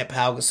I'm looking at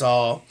Pau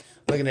Gasol,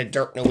 looking at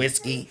Dirk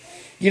Nowitzki.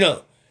 You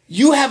know,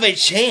 you have a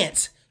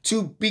chance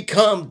to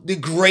become the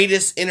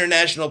greatest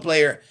international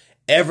player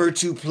ever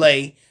to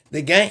play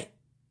the game.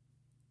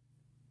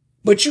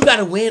 But you got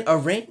to win a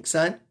ring,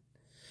 son.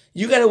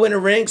 You got to win a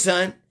ring,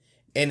 son.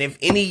 And if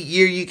any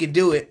year you can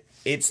do it,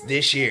 it's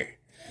this year.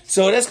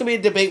 So that's going to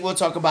be a debate we'll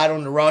talk about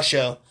on the Raw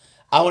show.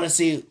 I want to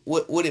see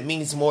what it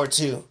means more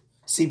to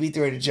CP3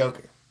 or the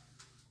Joker.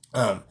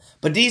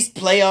 But these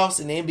playoffs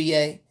in the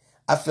NBA,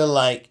 I feel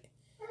like,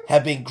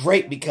 have been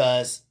great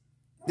because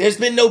there's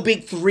been no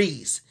big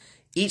threes.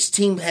 Each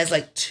team has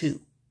like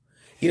 2.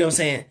 You know what I'm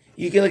saying?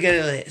 You can look at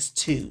it as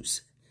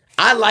 2s.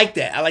 I like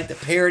that. I like the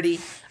parity.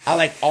 I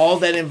like all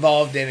that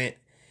involved in it.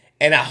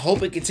 And I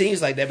hope it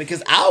continues like that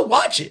because I'll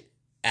watch it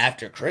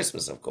after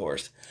Christmas, of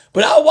course.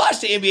 But I'll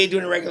watch the NBA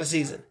during the regular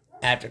season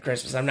after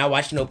Christmas. I'm not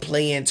watching no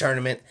play-in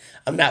tournament.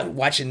 I'm not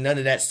watching none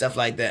of that stuff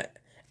like that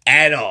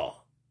at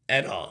all.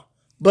 At all.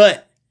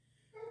 But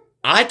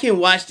I can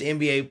watch the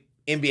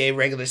NBA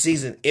regular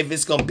season if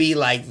it's going to be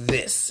like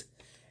this.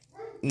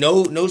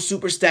 No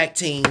super stacked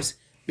teams.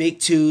 Big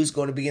 2s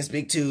going to be against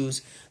big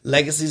 2s.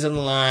 Legacies on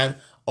the line.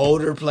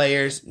 Older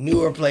players.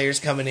 Newer players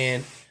coming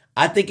in.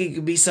 I think it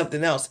could be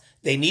something else.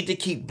 They need to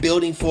keep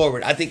building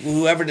forward. I think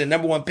whoever the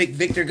number 1 pick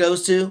Victor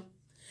goes to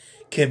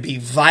can be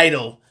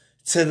vital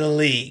to the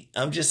league.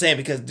 I'm just saying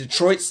because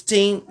Detroit's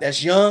team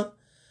that's young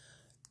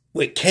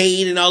with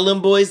Cade and all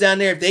them boys down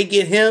there, if they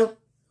get him,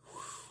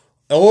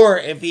 or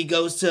if he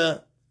goes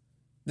to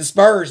the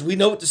Spurs, we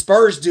know what the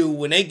Spurs do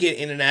when they get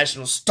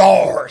international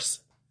stars.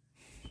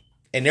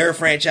 And they're a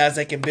franchise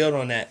that can build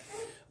on that.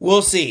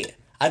 We'll see.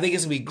 I think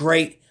it's going to be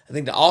great. I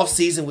think the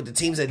offseason with the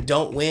teams that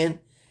don't win,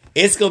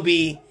 it's going to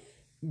be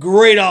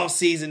great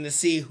offseason to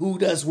see who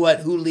does what,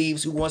 who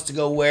leaves, who wants to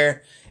go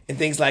where, and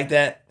things like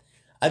that.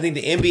 I think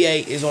the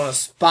NBA is on a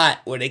spot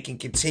where they can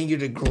continue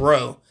to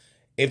grow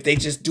if they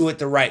just do it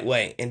the right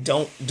way. And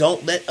don't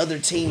let other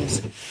teams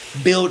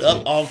build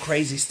up all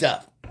crazy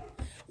stuff.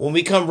 When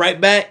we come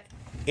right back,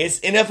 it's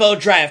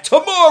NFL Draft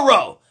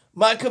tomorrow.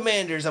 My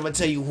Commanders, I'm going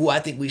to tell you who I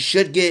think we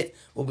should get,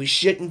 what we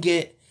shouldn't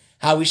get,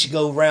 how we should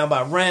go round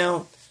by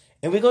round.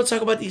 And we're going to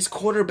talk about these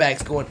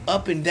quarterbacks going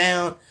up and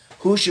down,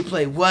 who should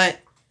play what.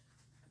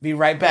 Be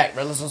right back.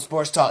 Rellism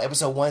Sports Talk,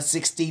 episode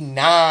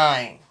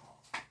 169.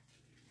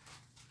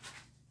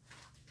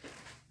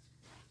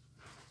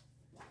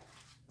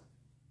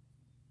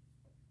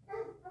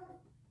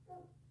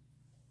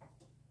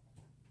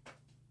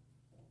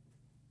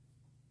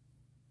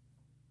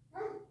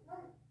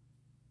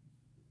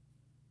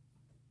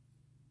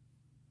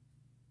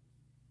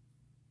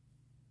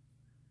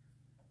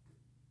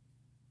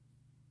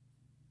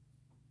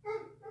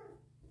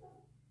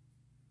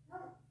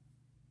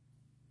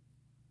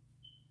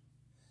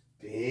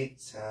 Big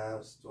time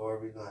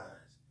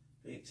storylines.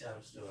 Big time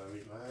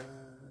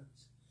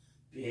storylines.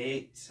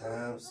 Big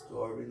time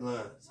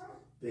storylines.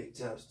 Big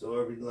time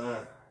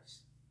storylines.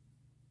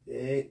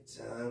 Big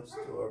time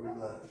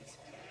storylines.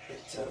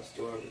 Big time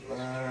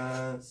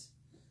storylines.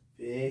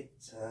 Big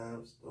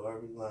time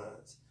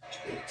storylines.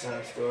 Big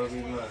time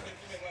storylines.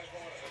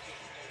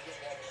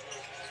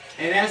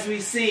 And as we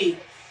see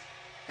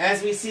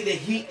the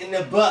Heat and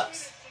the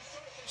Bucks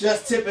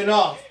just tipping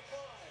off.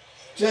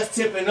 Just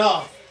tipping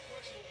off.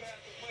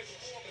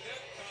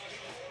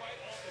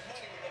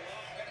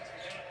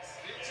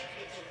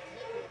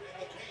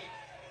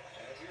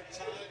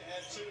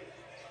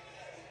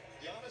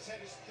 Had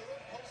his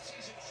third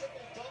postseason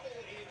triple-double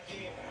in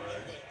game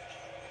one, but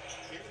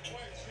he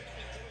required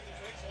treatment during the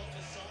breaks while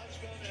massage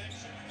gun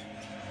action,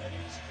 and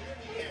he's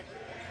clearly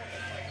hammered. One from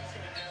the fight he's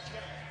going to have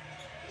now.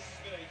 This has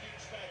been a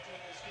huge factor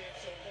in this game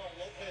so far.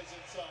 Lopez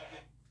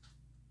inside.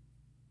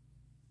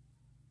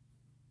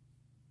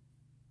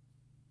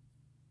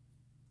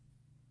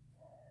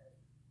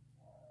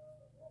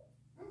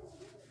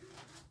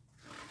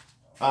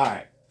 All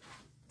right.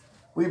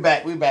 We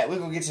back. We're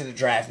going to get to the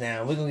draft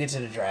now. We're going to get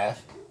to the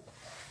draft.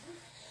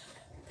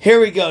 Here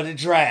we go, the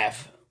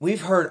draft.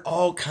 We've heard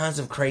all kinds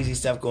of crazy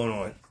stuff going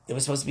on. It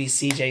was supposed to be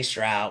C.J.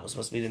 Stroud. Was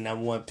supposed to be the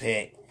number one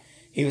pick.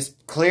 He was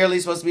clearly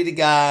supposed to be the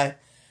guy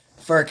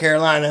for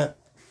Carolina.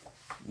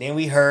 Then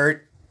we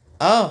heard,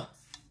 oh,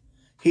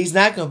 he's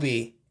not going to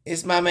be.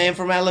 It's my man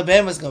from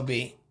Alabama's going to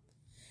be.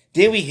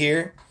 Then we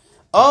hear,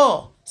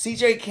 oh,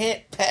 C.J.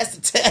 can't pass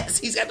the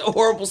test. He's got the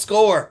horrible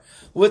score.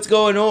 What's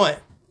going on?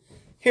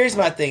 Here's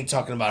my thing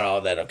talking about all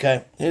that,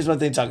 okay? Here's my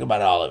thing talking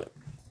about all of it.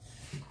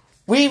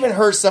 We even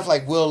heard stuff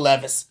like Will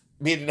Levis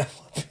being the number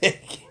one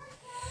pick.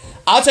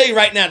 I'll tell you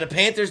right now, the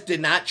Panthers did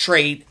not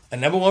trade a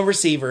number one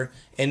receiver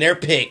in their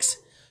picks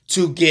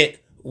to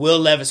get Will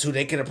Levis, who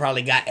they could have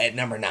probably got at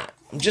number 9.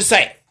 I'm just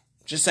saying.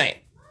 Just saying.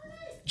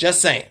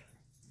 Just saying.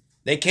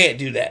 They can't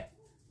do that.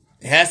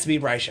 It has to be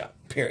Bryce Young,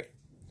 period.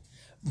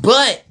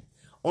 But,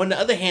 on the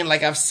other hand,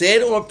 like I've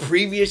said on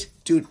previous...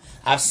 Dude,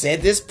 I've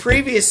said this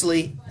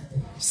previously.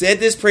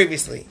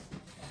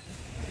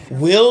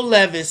 Will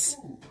Levis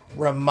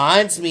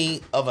reminds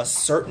me of a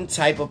certain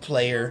type of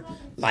player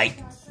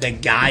like the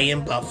guy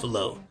in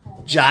Buffalo,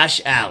 Josh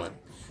Allen.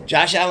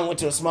 Josh Allen went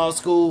to a small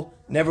school,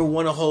 never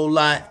won a whole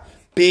lot,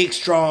 big,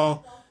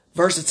 strong,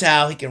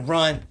 versatile, he can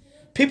run.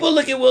 People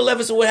look at Will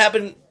Levis and what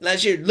happened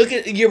last year. Look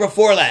at the year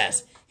before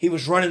last. He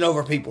was running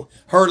over people,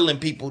 hurdling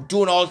people,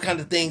 doing all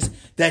kinds of things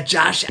that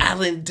Josh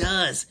Allen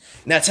does.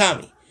 Now,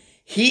 Tommy,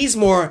 he's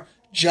more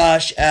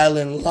Josh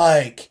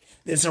Allen-like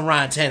than some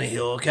Ryan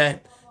Tannehill, okay?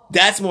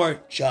 That's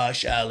more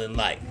Josh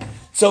Allen-like.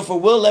 So for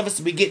Will Levis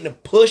to be getting a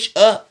push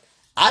up,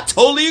 I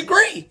totally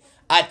agree.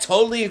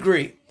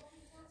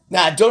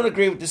 Now, I don't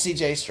agree with the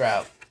C.J.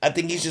 Stroud. I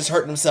think he's just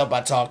hurting himself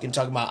by talking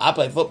about, I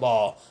play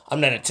football.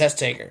 I'm not a test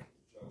taker.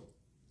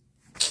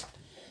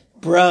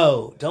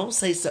 Bro, don't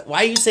say stuff. Why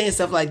are you saying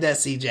stuff like that,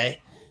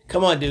 C.J.?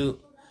 Come on, dude.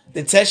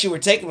 The test you were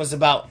taking was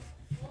about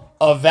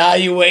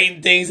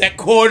evaluating things that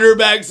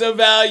quarterbacks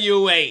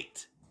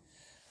evaluate.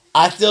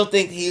 I still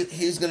think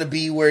he's going to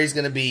be where he's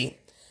going to be.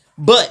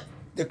 But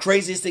the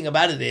craziest thing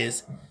about it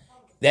is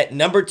that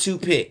number 2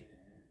 pick.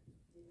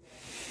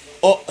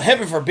 Oh,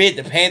 heaven forbid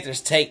the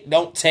Panthers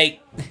don't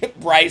take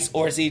Bryce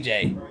or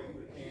CJ.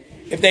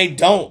 If they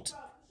don't,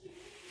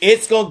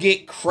 it's going to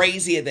get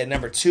crazy at that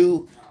number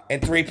 2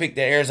 and 3 pick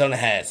that Arizona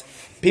has.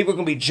 People are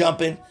going to be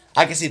jumping.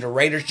 I can see the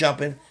Raiders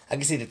jumping. I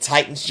can see the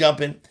Titans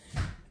jumping.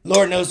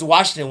 Lord knows the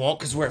Washington won't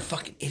because we're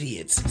fucking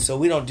idiots. So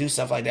we don't do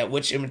stuff like that,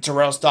 which in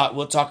Terrell's thought,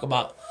 we'll talk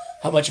about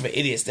how much of an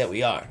idiots that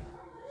we are.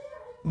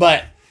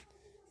 But,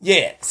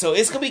 yeah, so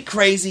it's going to be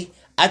crazy.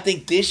 I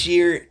think this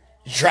year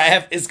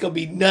draft is going to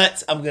be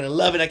nuts. I'm going to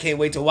love it. I can't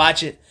wait to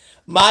watch it.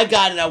 My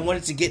guy that I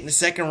wanted to get in the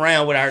second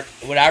round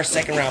with our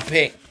second round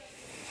pick,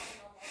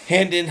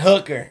 Hendon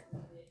Hooker.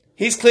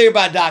 He's cleared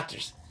by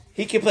doctors.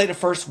 He can play the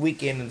first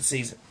weekend of the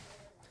season.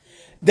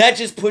 That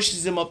just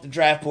pushes him up the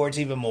draft boards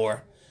even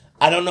more.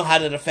 I don't know how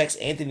that affects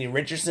Anthony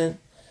Richardson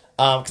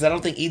because I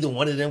don't think either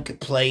one of them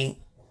could play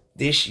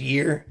this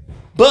year.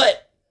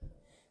 But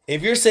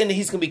if you're saying that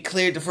he's going to be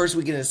cleared the first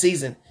weekend of the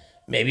season,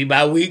 maybe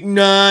by week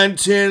 9,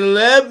 10,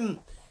 11,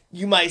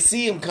 you might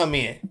see him come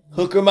in.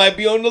 Hooker might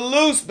be on the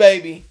loose,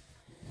 baby.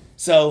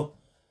 So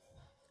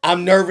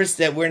I'm nervous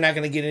that we're not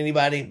going to get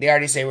anybody. They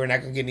already say we're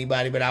not going to get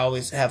anybody, but I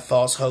always have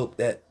false hope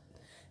that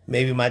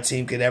maybe my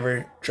team could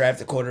ever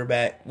draft a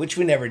quarterback, which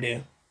we never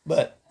do.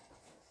 But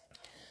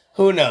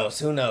who knows?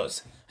 Who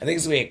knows? I think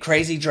it's going to be a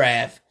crazy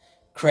draft.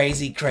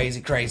 Crazy, crazy,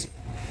 crazy.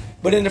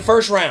 But in the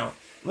first round,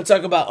 I'm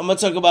gonna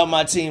talk about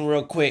my team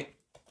real quick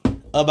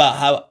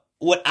about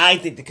what I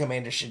think the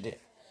Commanders should do.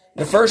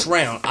 The first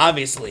round,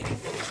 obviously,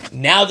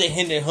 now that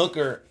Hendon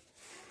Hooker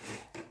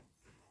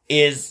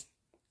his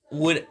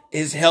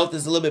health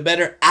is a little bit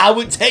better, I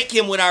would take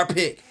him with our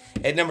pick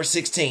at number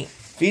 16.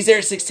 If he's there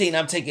at 16,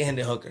 I'm taking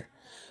Hendon Hooker.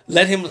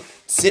 Let him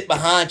sit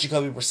behind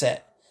Jacoby Brissett.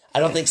 I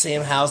don't think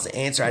Sam Howell's the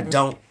answer. I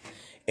don't.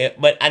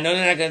 But I know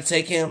they're not going to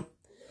take him.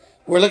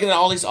 We're looking at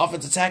all these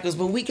offensive tackles,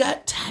 but we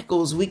got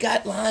tackles. We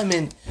got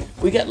linemen.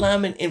 We got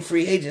linemen in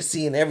free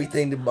agency and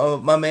everything.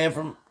 My man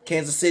from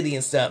Kansas City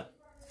and stuff.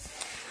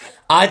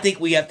 I think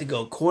we have to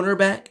go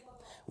cornerback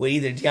with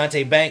either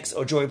Deonte Banks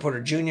or Joey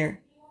Porter Jr.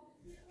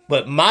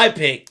 But my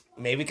pick,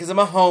 maybe because I'm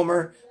a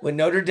homer with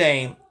Notre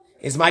Dame,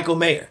 is Michael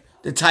Mayer,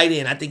 the tight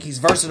end. I think he's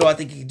versatile. I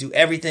think he can do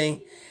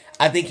everything.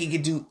 I think he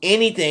can do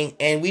anything.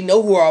 And we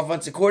know who our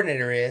offensive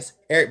coordinator is,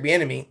 Eric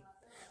Bieniemy.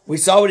 We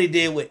saw what he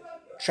did with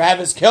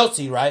Travis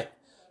Kelce, right?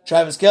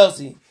 Travis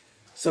Kelce.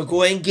 So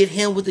go ahead and get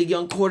him with a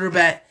young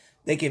quarterback.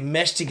 They can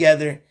mesh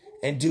together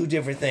and do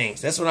different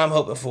things. That's what I'm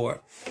hoping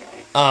for.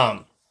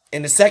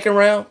 In the second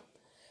round,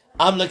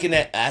 I'm looking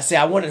at,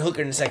 I wanted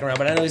Hooker in the second round,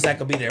 but I know he's not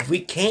going to be there. If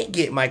we can't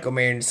get Michael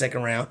Mayer in the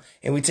second round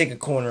and we take a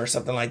corner or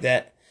something like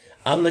that,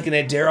 I'm looking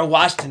at Darrell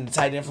Washington, the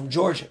tight end from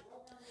Georgia.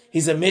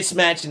 He's a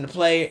mismatch in the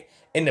play,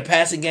 in the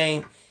passing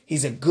game.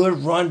 He's a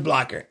good run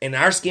blocker. In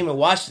our scheme at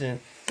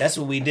Washington, that's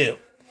what we do.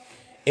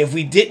 If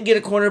we didn't get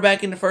a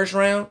cornerback in the first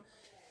round,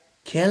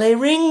 Kelly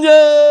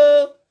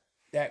Ringo,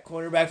 that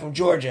cornerback from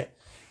Georgia,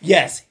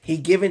 yes, he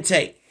give and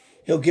take.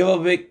 He'll give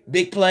up a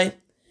big play,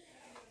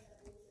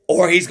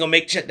 or he's going to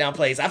make shutdown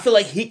plays. I feel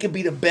like he could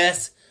be the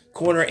best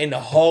corner in the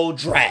whole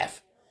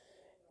draft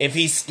if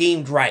he's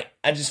schemed right.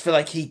 I just feel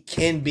like he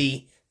can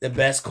be the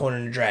best corner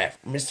in the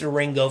draft, Mr.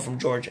 Ringo from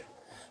Georgia.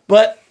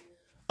 But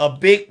a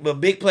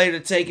big player to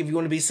take if you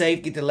want to be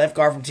safe, get the left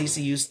guard from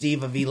TCU,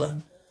 Steve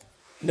Avila.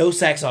 No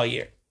sacks all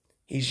year.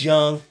 He's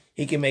young.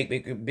 He can make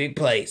big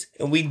plays.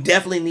 And we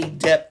definitely need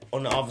depth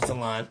on the offensive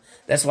line.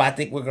 That's why I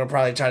think we're going to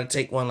probably try to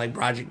take one like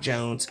Broderick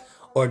Jones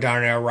or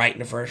Darnell Wright in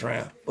the first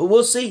round. But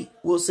we'll see.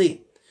 We'll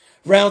see.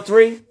 Round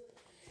 3,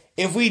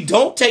 if we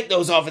don't take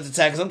those offensive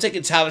tackles, I'm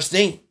taking Tyler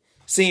Steen.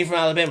 Senior from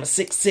Alabama,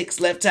 6'6",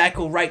 left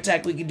tackle, right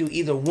tackle. We can do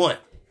either one.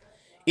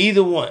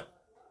 Either one.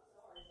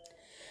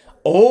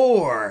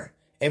 Or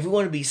if we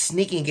want to be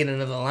sneaky and get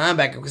another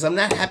linebacker, because I'm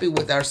not happy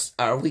with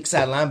our weak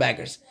side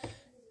linebackers.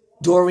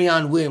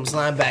 Dorian Williams,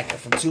 linebacker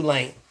from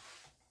Tulane.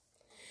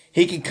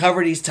 He can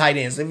cover these tight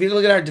ends. If you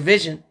look at our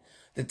division,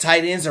 the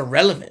tight ends are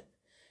relevant.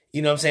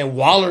 You know what I'm saying?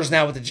 Waller's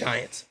now with the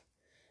Giants.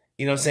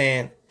 You know what I'm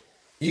saying?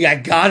 You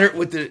got Goddard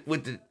with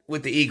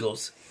the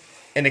Eagles.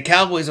 And the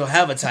Cowboys will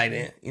have a tight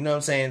end. You know what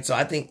I'm saying? So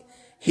I think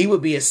he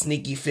would be a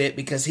sneaky fit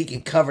because he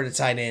can cover the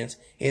tight ends.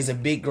 He has a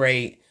big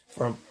grade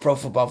from Pro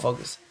Football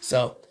Focus.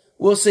 So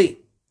we'll see.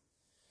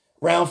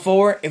 Round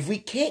 4, if we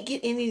can't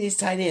get any of these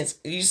tight ends,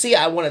 you see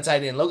I want a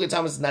tight end. Logan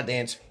Thomas is not the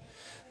answer.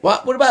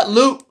 What about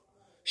Luke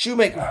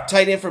Shoemaker,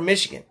 tight end from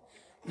Michigan?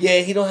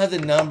 Yeah, he don't have the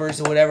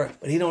numbers or whatever,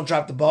 but he don't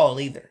drop the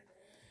ball either.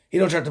 He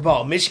don't drop the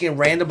ball. Michigan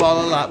ran the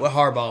ball a lot with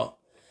Harbaugh.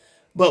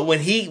 But when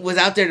he was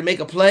out there to make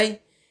a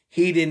play,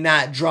 he did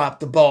not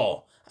drop the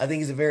ball. I think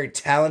he's a very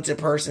talented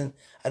person.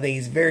 I think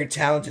he's a very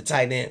talented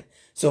tight end.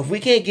 So if we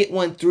can't get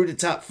one through the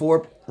top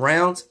 4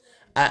 rounds,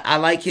 I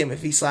like him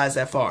if he slides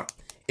that far.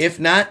 If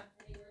not,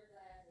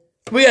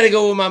 we got to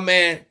go with my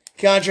man,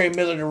 Keandre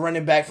Miller, the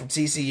running back from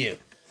TCU.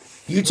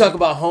 You talk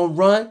about home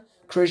run,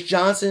 Chris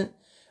Johnson,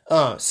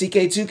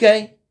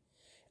 CK2K,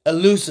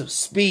 elusive,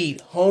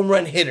 speed, home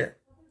run hitter.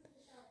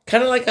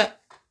 Kind of like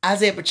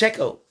Isaiah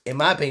Pacheco, in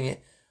my opinion,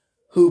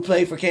 who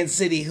played for Kansas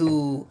City,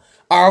 who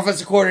our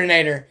offensive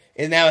coordinator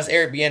is now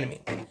Eric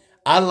Bieniemy.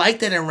 I like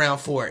that in round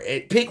 4.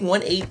 At pick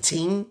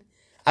 118,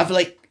 I feel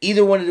like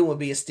either one of them would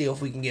be a steal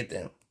if we can get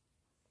them.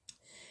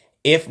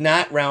 If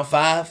not, round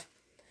 5,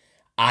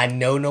 I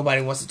know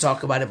nobody wants to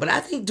talk about it, but I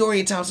think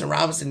Dorian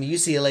Thompson-Robinson, the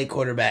UCLA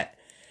quarterback,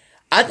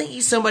 I think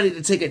he's somebody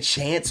to take a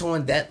chance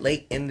on that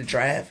late in the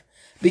draft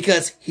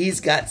because he's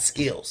got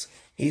skills.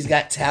 He's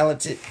got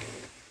talented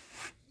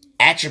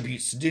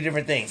attributes to do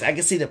different things. I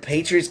can see the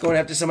Patriots going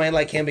after somebody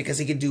like him because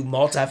he can do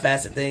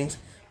multifaceted things,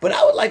 but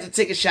I would like to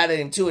take a shot at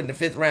him too in the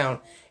 5th round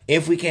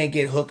if we can't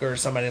get Hooker or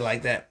somebody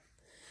like that.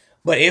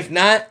 But if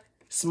not,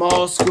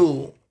 small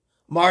school,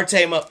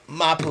 Marte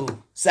Mapu,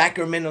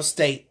 Sacramento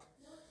State.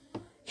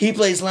 He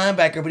plays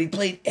linebacker, but he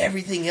played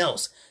everything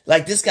else.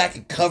 Like, this guy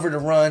can cover the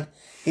run.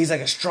 He's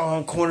like a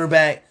strong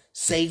cornerback,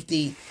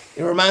 safety.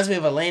 It reminds me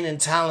of a Landon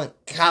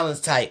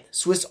Collins type,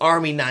 Swiss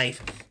Army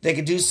knife that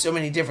can do so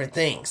many different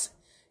things.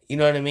 You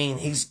know what I mean?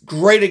 He's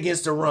great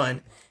against the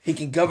run. He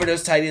can cover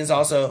those tight ends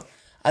also.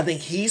 I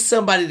think he's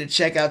somebody to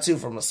check out, too,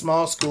 from a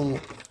small school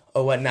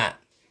or whatnot.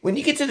 When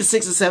you get to the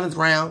 6th or 7th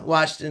round,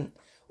 Washington,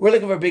 we're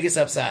looking for biggest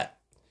upside.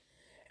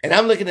 And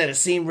I'm looking at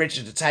Asim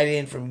Richards, the tight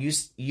end from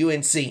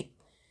UNC.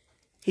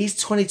 He's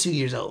 22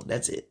 years old.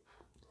 That's it.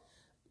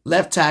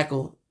 Left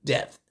tackle,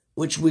 depth,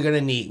 which we're going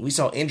to need. We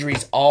saw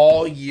injuries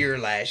all year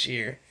last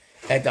year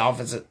at the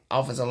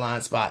offensive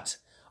line spots.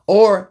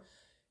 Or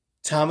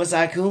Thomas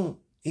Ikun.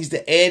 He's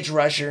the edge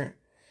rusher.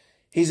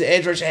 He's the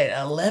edge rusher. Had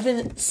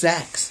 11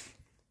 sacks.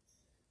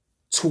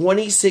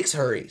 26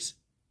 hurries.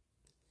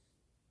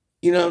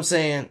 You know what I'm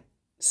saying?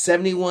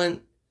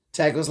 71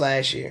 tackles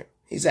last year.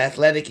 He's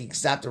athletic. He can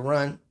stop the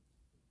run.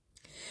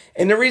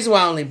 And the reason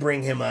why I only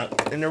bring him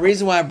up, and the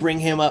reason why I bring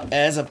him up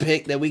as a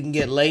pick that we can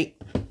get late,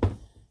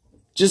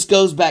 just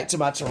goes back to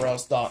my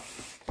Terrell's thought.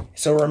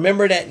 So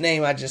remember that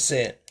name I just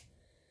said.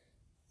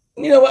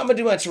 You know what? I'm going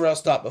to do my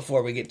Terrell's thought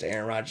before we get to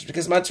Aaron Rodgers.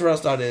 Because my Terrell's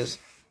thought is,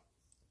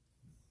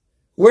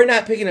 we're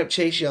not picking up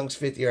Chase Young's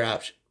 5th-year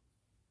option.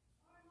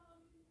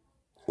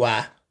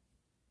 Why?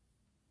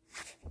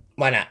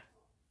 Why not?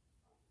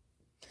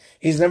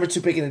 He's number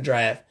 2 pick in the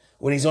draft.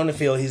 When he's on the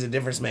field, he's a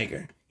difference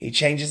maker. He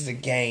changes the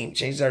game,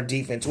 changes our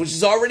defense, which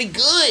is already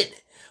good.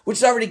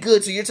 So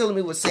you're telling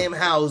me with Sam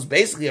Howell, who's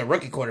basically a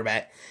rookie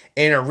quarterback,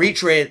 and a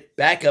retread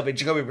backup at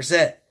Jacoby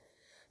Brissett,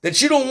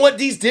 that you don't want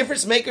these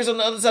difference makers on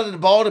the other side of the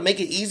ball to make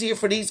it easier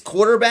for these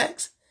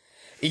quarterbacks?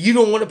 And you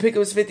don't want to pick up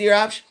his 5th-year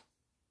option?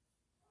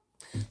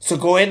 So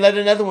go ahead and let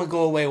another one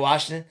go away,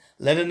 Washington.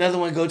 Let another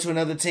one go to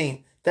another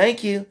team.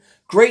 Thank you.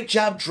 Great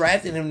job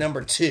drafting him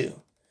number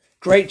 2.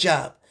 Great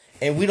job.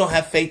 And we don't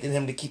have faith in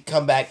him to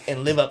come back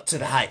and live up to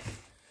the hype.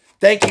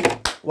 Thank you,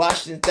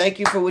 Washington. Thank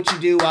you for what you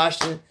do,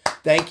 Washington.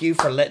 Thank you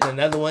for letting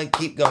another one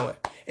keep going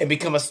and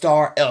become a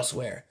star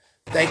elsewhere.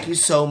 Thank you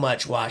so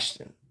much,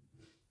 Washington.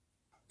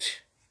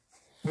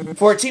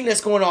 For a team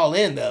that's going all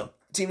in, though,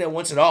 a team that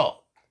wants it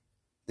all,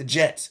 the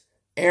Jets.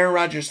 Aaron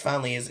Rodgers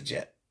finally is a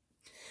Jet.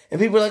 And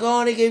people are like,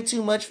 oh, they gave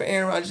too much for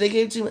Aaron Rodgers. They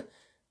gave too much.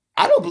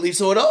 I don't believe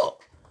so at all.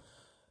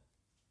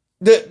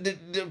 The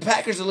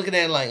Packers are looking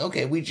at it like,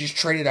 okay, we just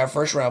traded our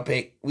first-round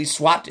pick. We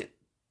swapped it.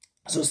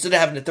 So instead of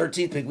having the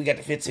 13th pick, we got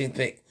the 15th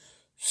pick.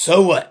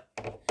 So what?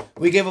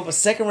 We gave up a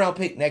second-round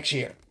pick next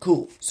year.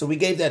 Cool. So we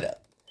gave that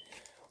up.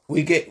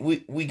 We gave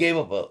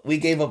up a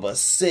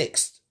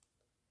 6th,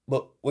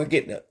 but we're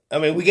getting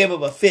we gave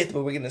up a 5th,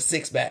 but we're getting a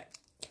 6th back.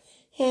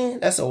 Yeah,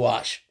 that's a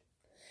wash.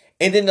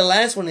 And then the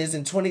last one is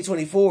in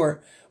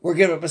 2024, we're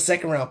giving up a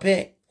second-round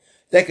pick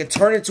that could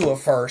turn into a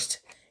first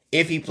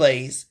if he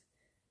plays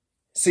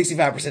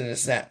 65% of the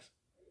snaps.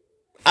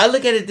 I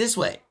look at it this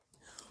way.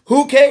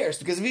 Who cares?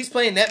 Because if he's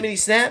playing that many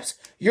snaps,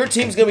 your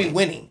team's going to be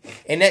winning.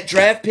 And that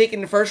draft pick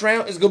in the first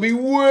round is going to be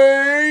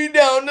way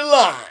down the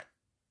line.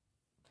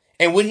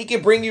 And what he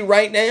can bring you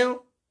right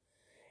now,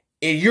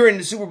 you're in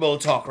the Super Bowl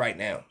talk right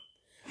now.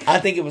 I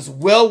think it was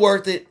well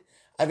worth it.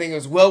 I think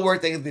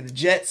the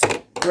Jets.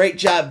 Great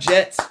job,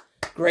 Jets.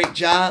 Great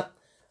job.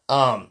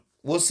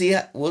 We'll see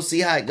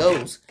how it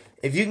goes.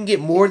 If you can get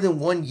more than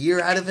 1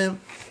 year out of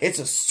him, it's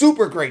a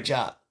super great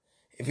job.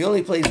 If he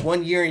only plays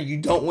 1 year and you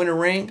don't win a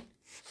ring,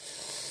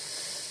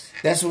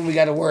 that's when we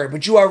got to worry.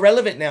 But you are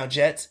relevant now,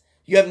 Jets.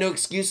 You have no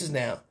excuses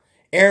now.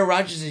 Aaron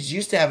Rodgers is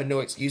used to having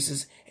no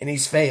excuses, and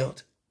he's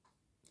failed.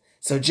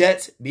 So,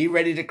 Jets, be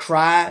ready to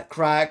cry.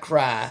 Because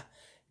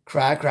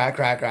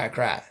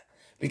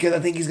I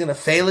think he's going to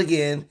fail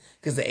again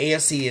because the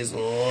AFC is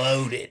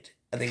loaded.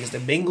 I think it's the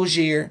Bengals'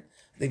 year.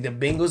 I think the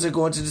Bengals are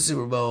going to the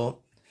Super Bowl.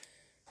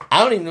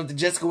 I don't even know if the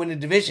Jets can win the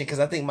division because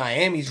I think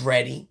Miami's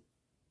ready.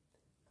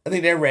 I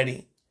think they're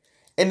ready.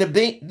 And the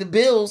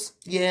Bills,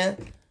 yeah,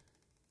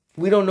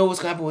 we don't know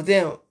what's going to happen with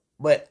them.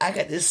 But I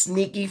got this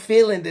sneaky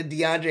feeling that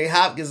DeAndre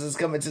Hopkins is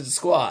coming to the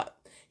squad.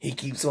 He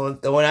keeps on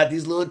throwing out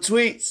these little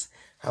tweets.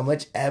 How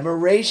much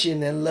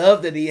admiration and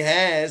love that he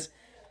has.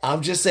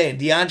 I'm just saying,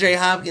 DeAndre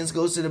Hopkins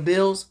goes to the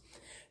Bills.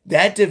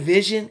 That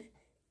division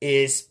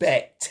is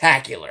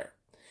spectacular.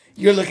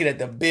 You're looking at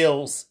the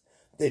Bills,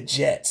 the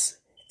Jets,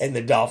 and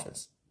the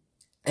Dolphins.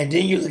 And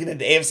then you're looking at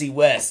the AFC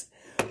West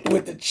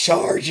with the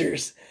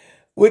Chargers,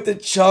 with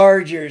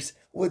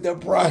the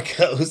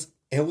Broncos,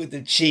 and with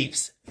the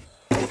Chiefs.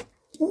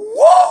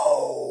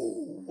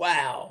 Whoa!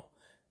 Wow.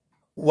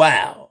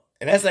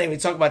 And that's not even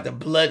talking about the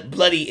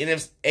bloody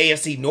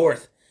AFC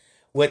North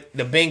with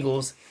the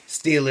Bengals,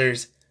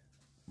 Steelers,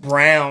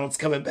 Browns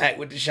coming back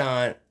with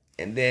Deshaun,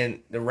 and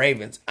then the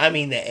Ravens. I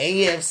mean, the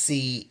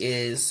AFC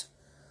is...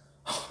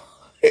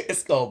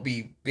 It's going to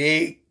be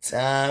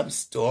big-time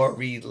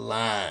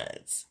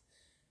storylines.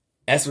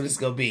 That's what it's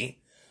going to be.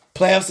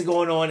 Playoffs are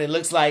going on. It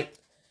looks like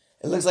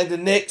the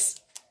Knicks.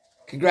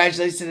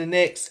 Congratulations to the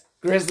Knicks.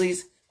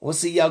 Grizzlies. We'll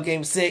see y'all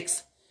game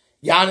 6.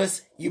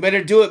 Giannis, you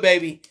better do it,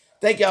 baby.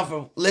 Thank y'all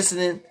for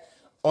listening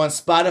on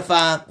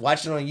Spotify,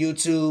 watching on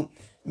YouTube.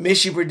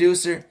 Miss you,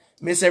 producer.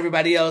 Miss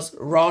everybody else.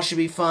 Raw should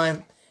be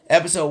fun.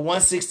 Episode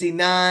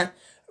 169.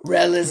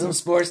 Rellism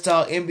Sports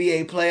Talk.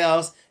 NBA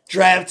playoffs.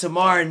 Draft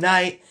tomorrow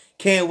night.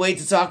 Can't wait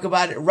to talk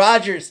about it.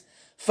 Rodgers,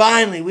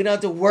 finally, we don't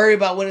have to worry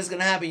about what is going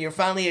to happen. You're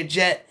finally a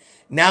Jet.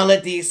 Now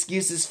let the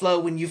excuses flow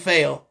when you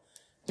fail.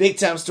 Big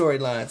time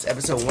storylines.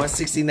 Episode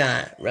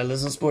 169.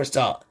 Rellism Sports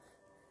Talk.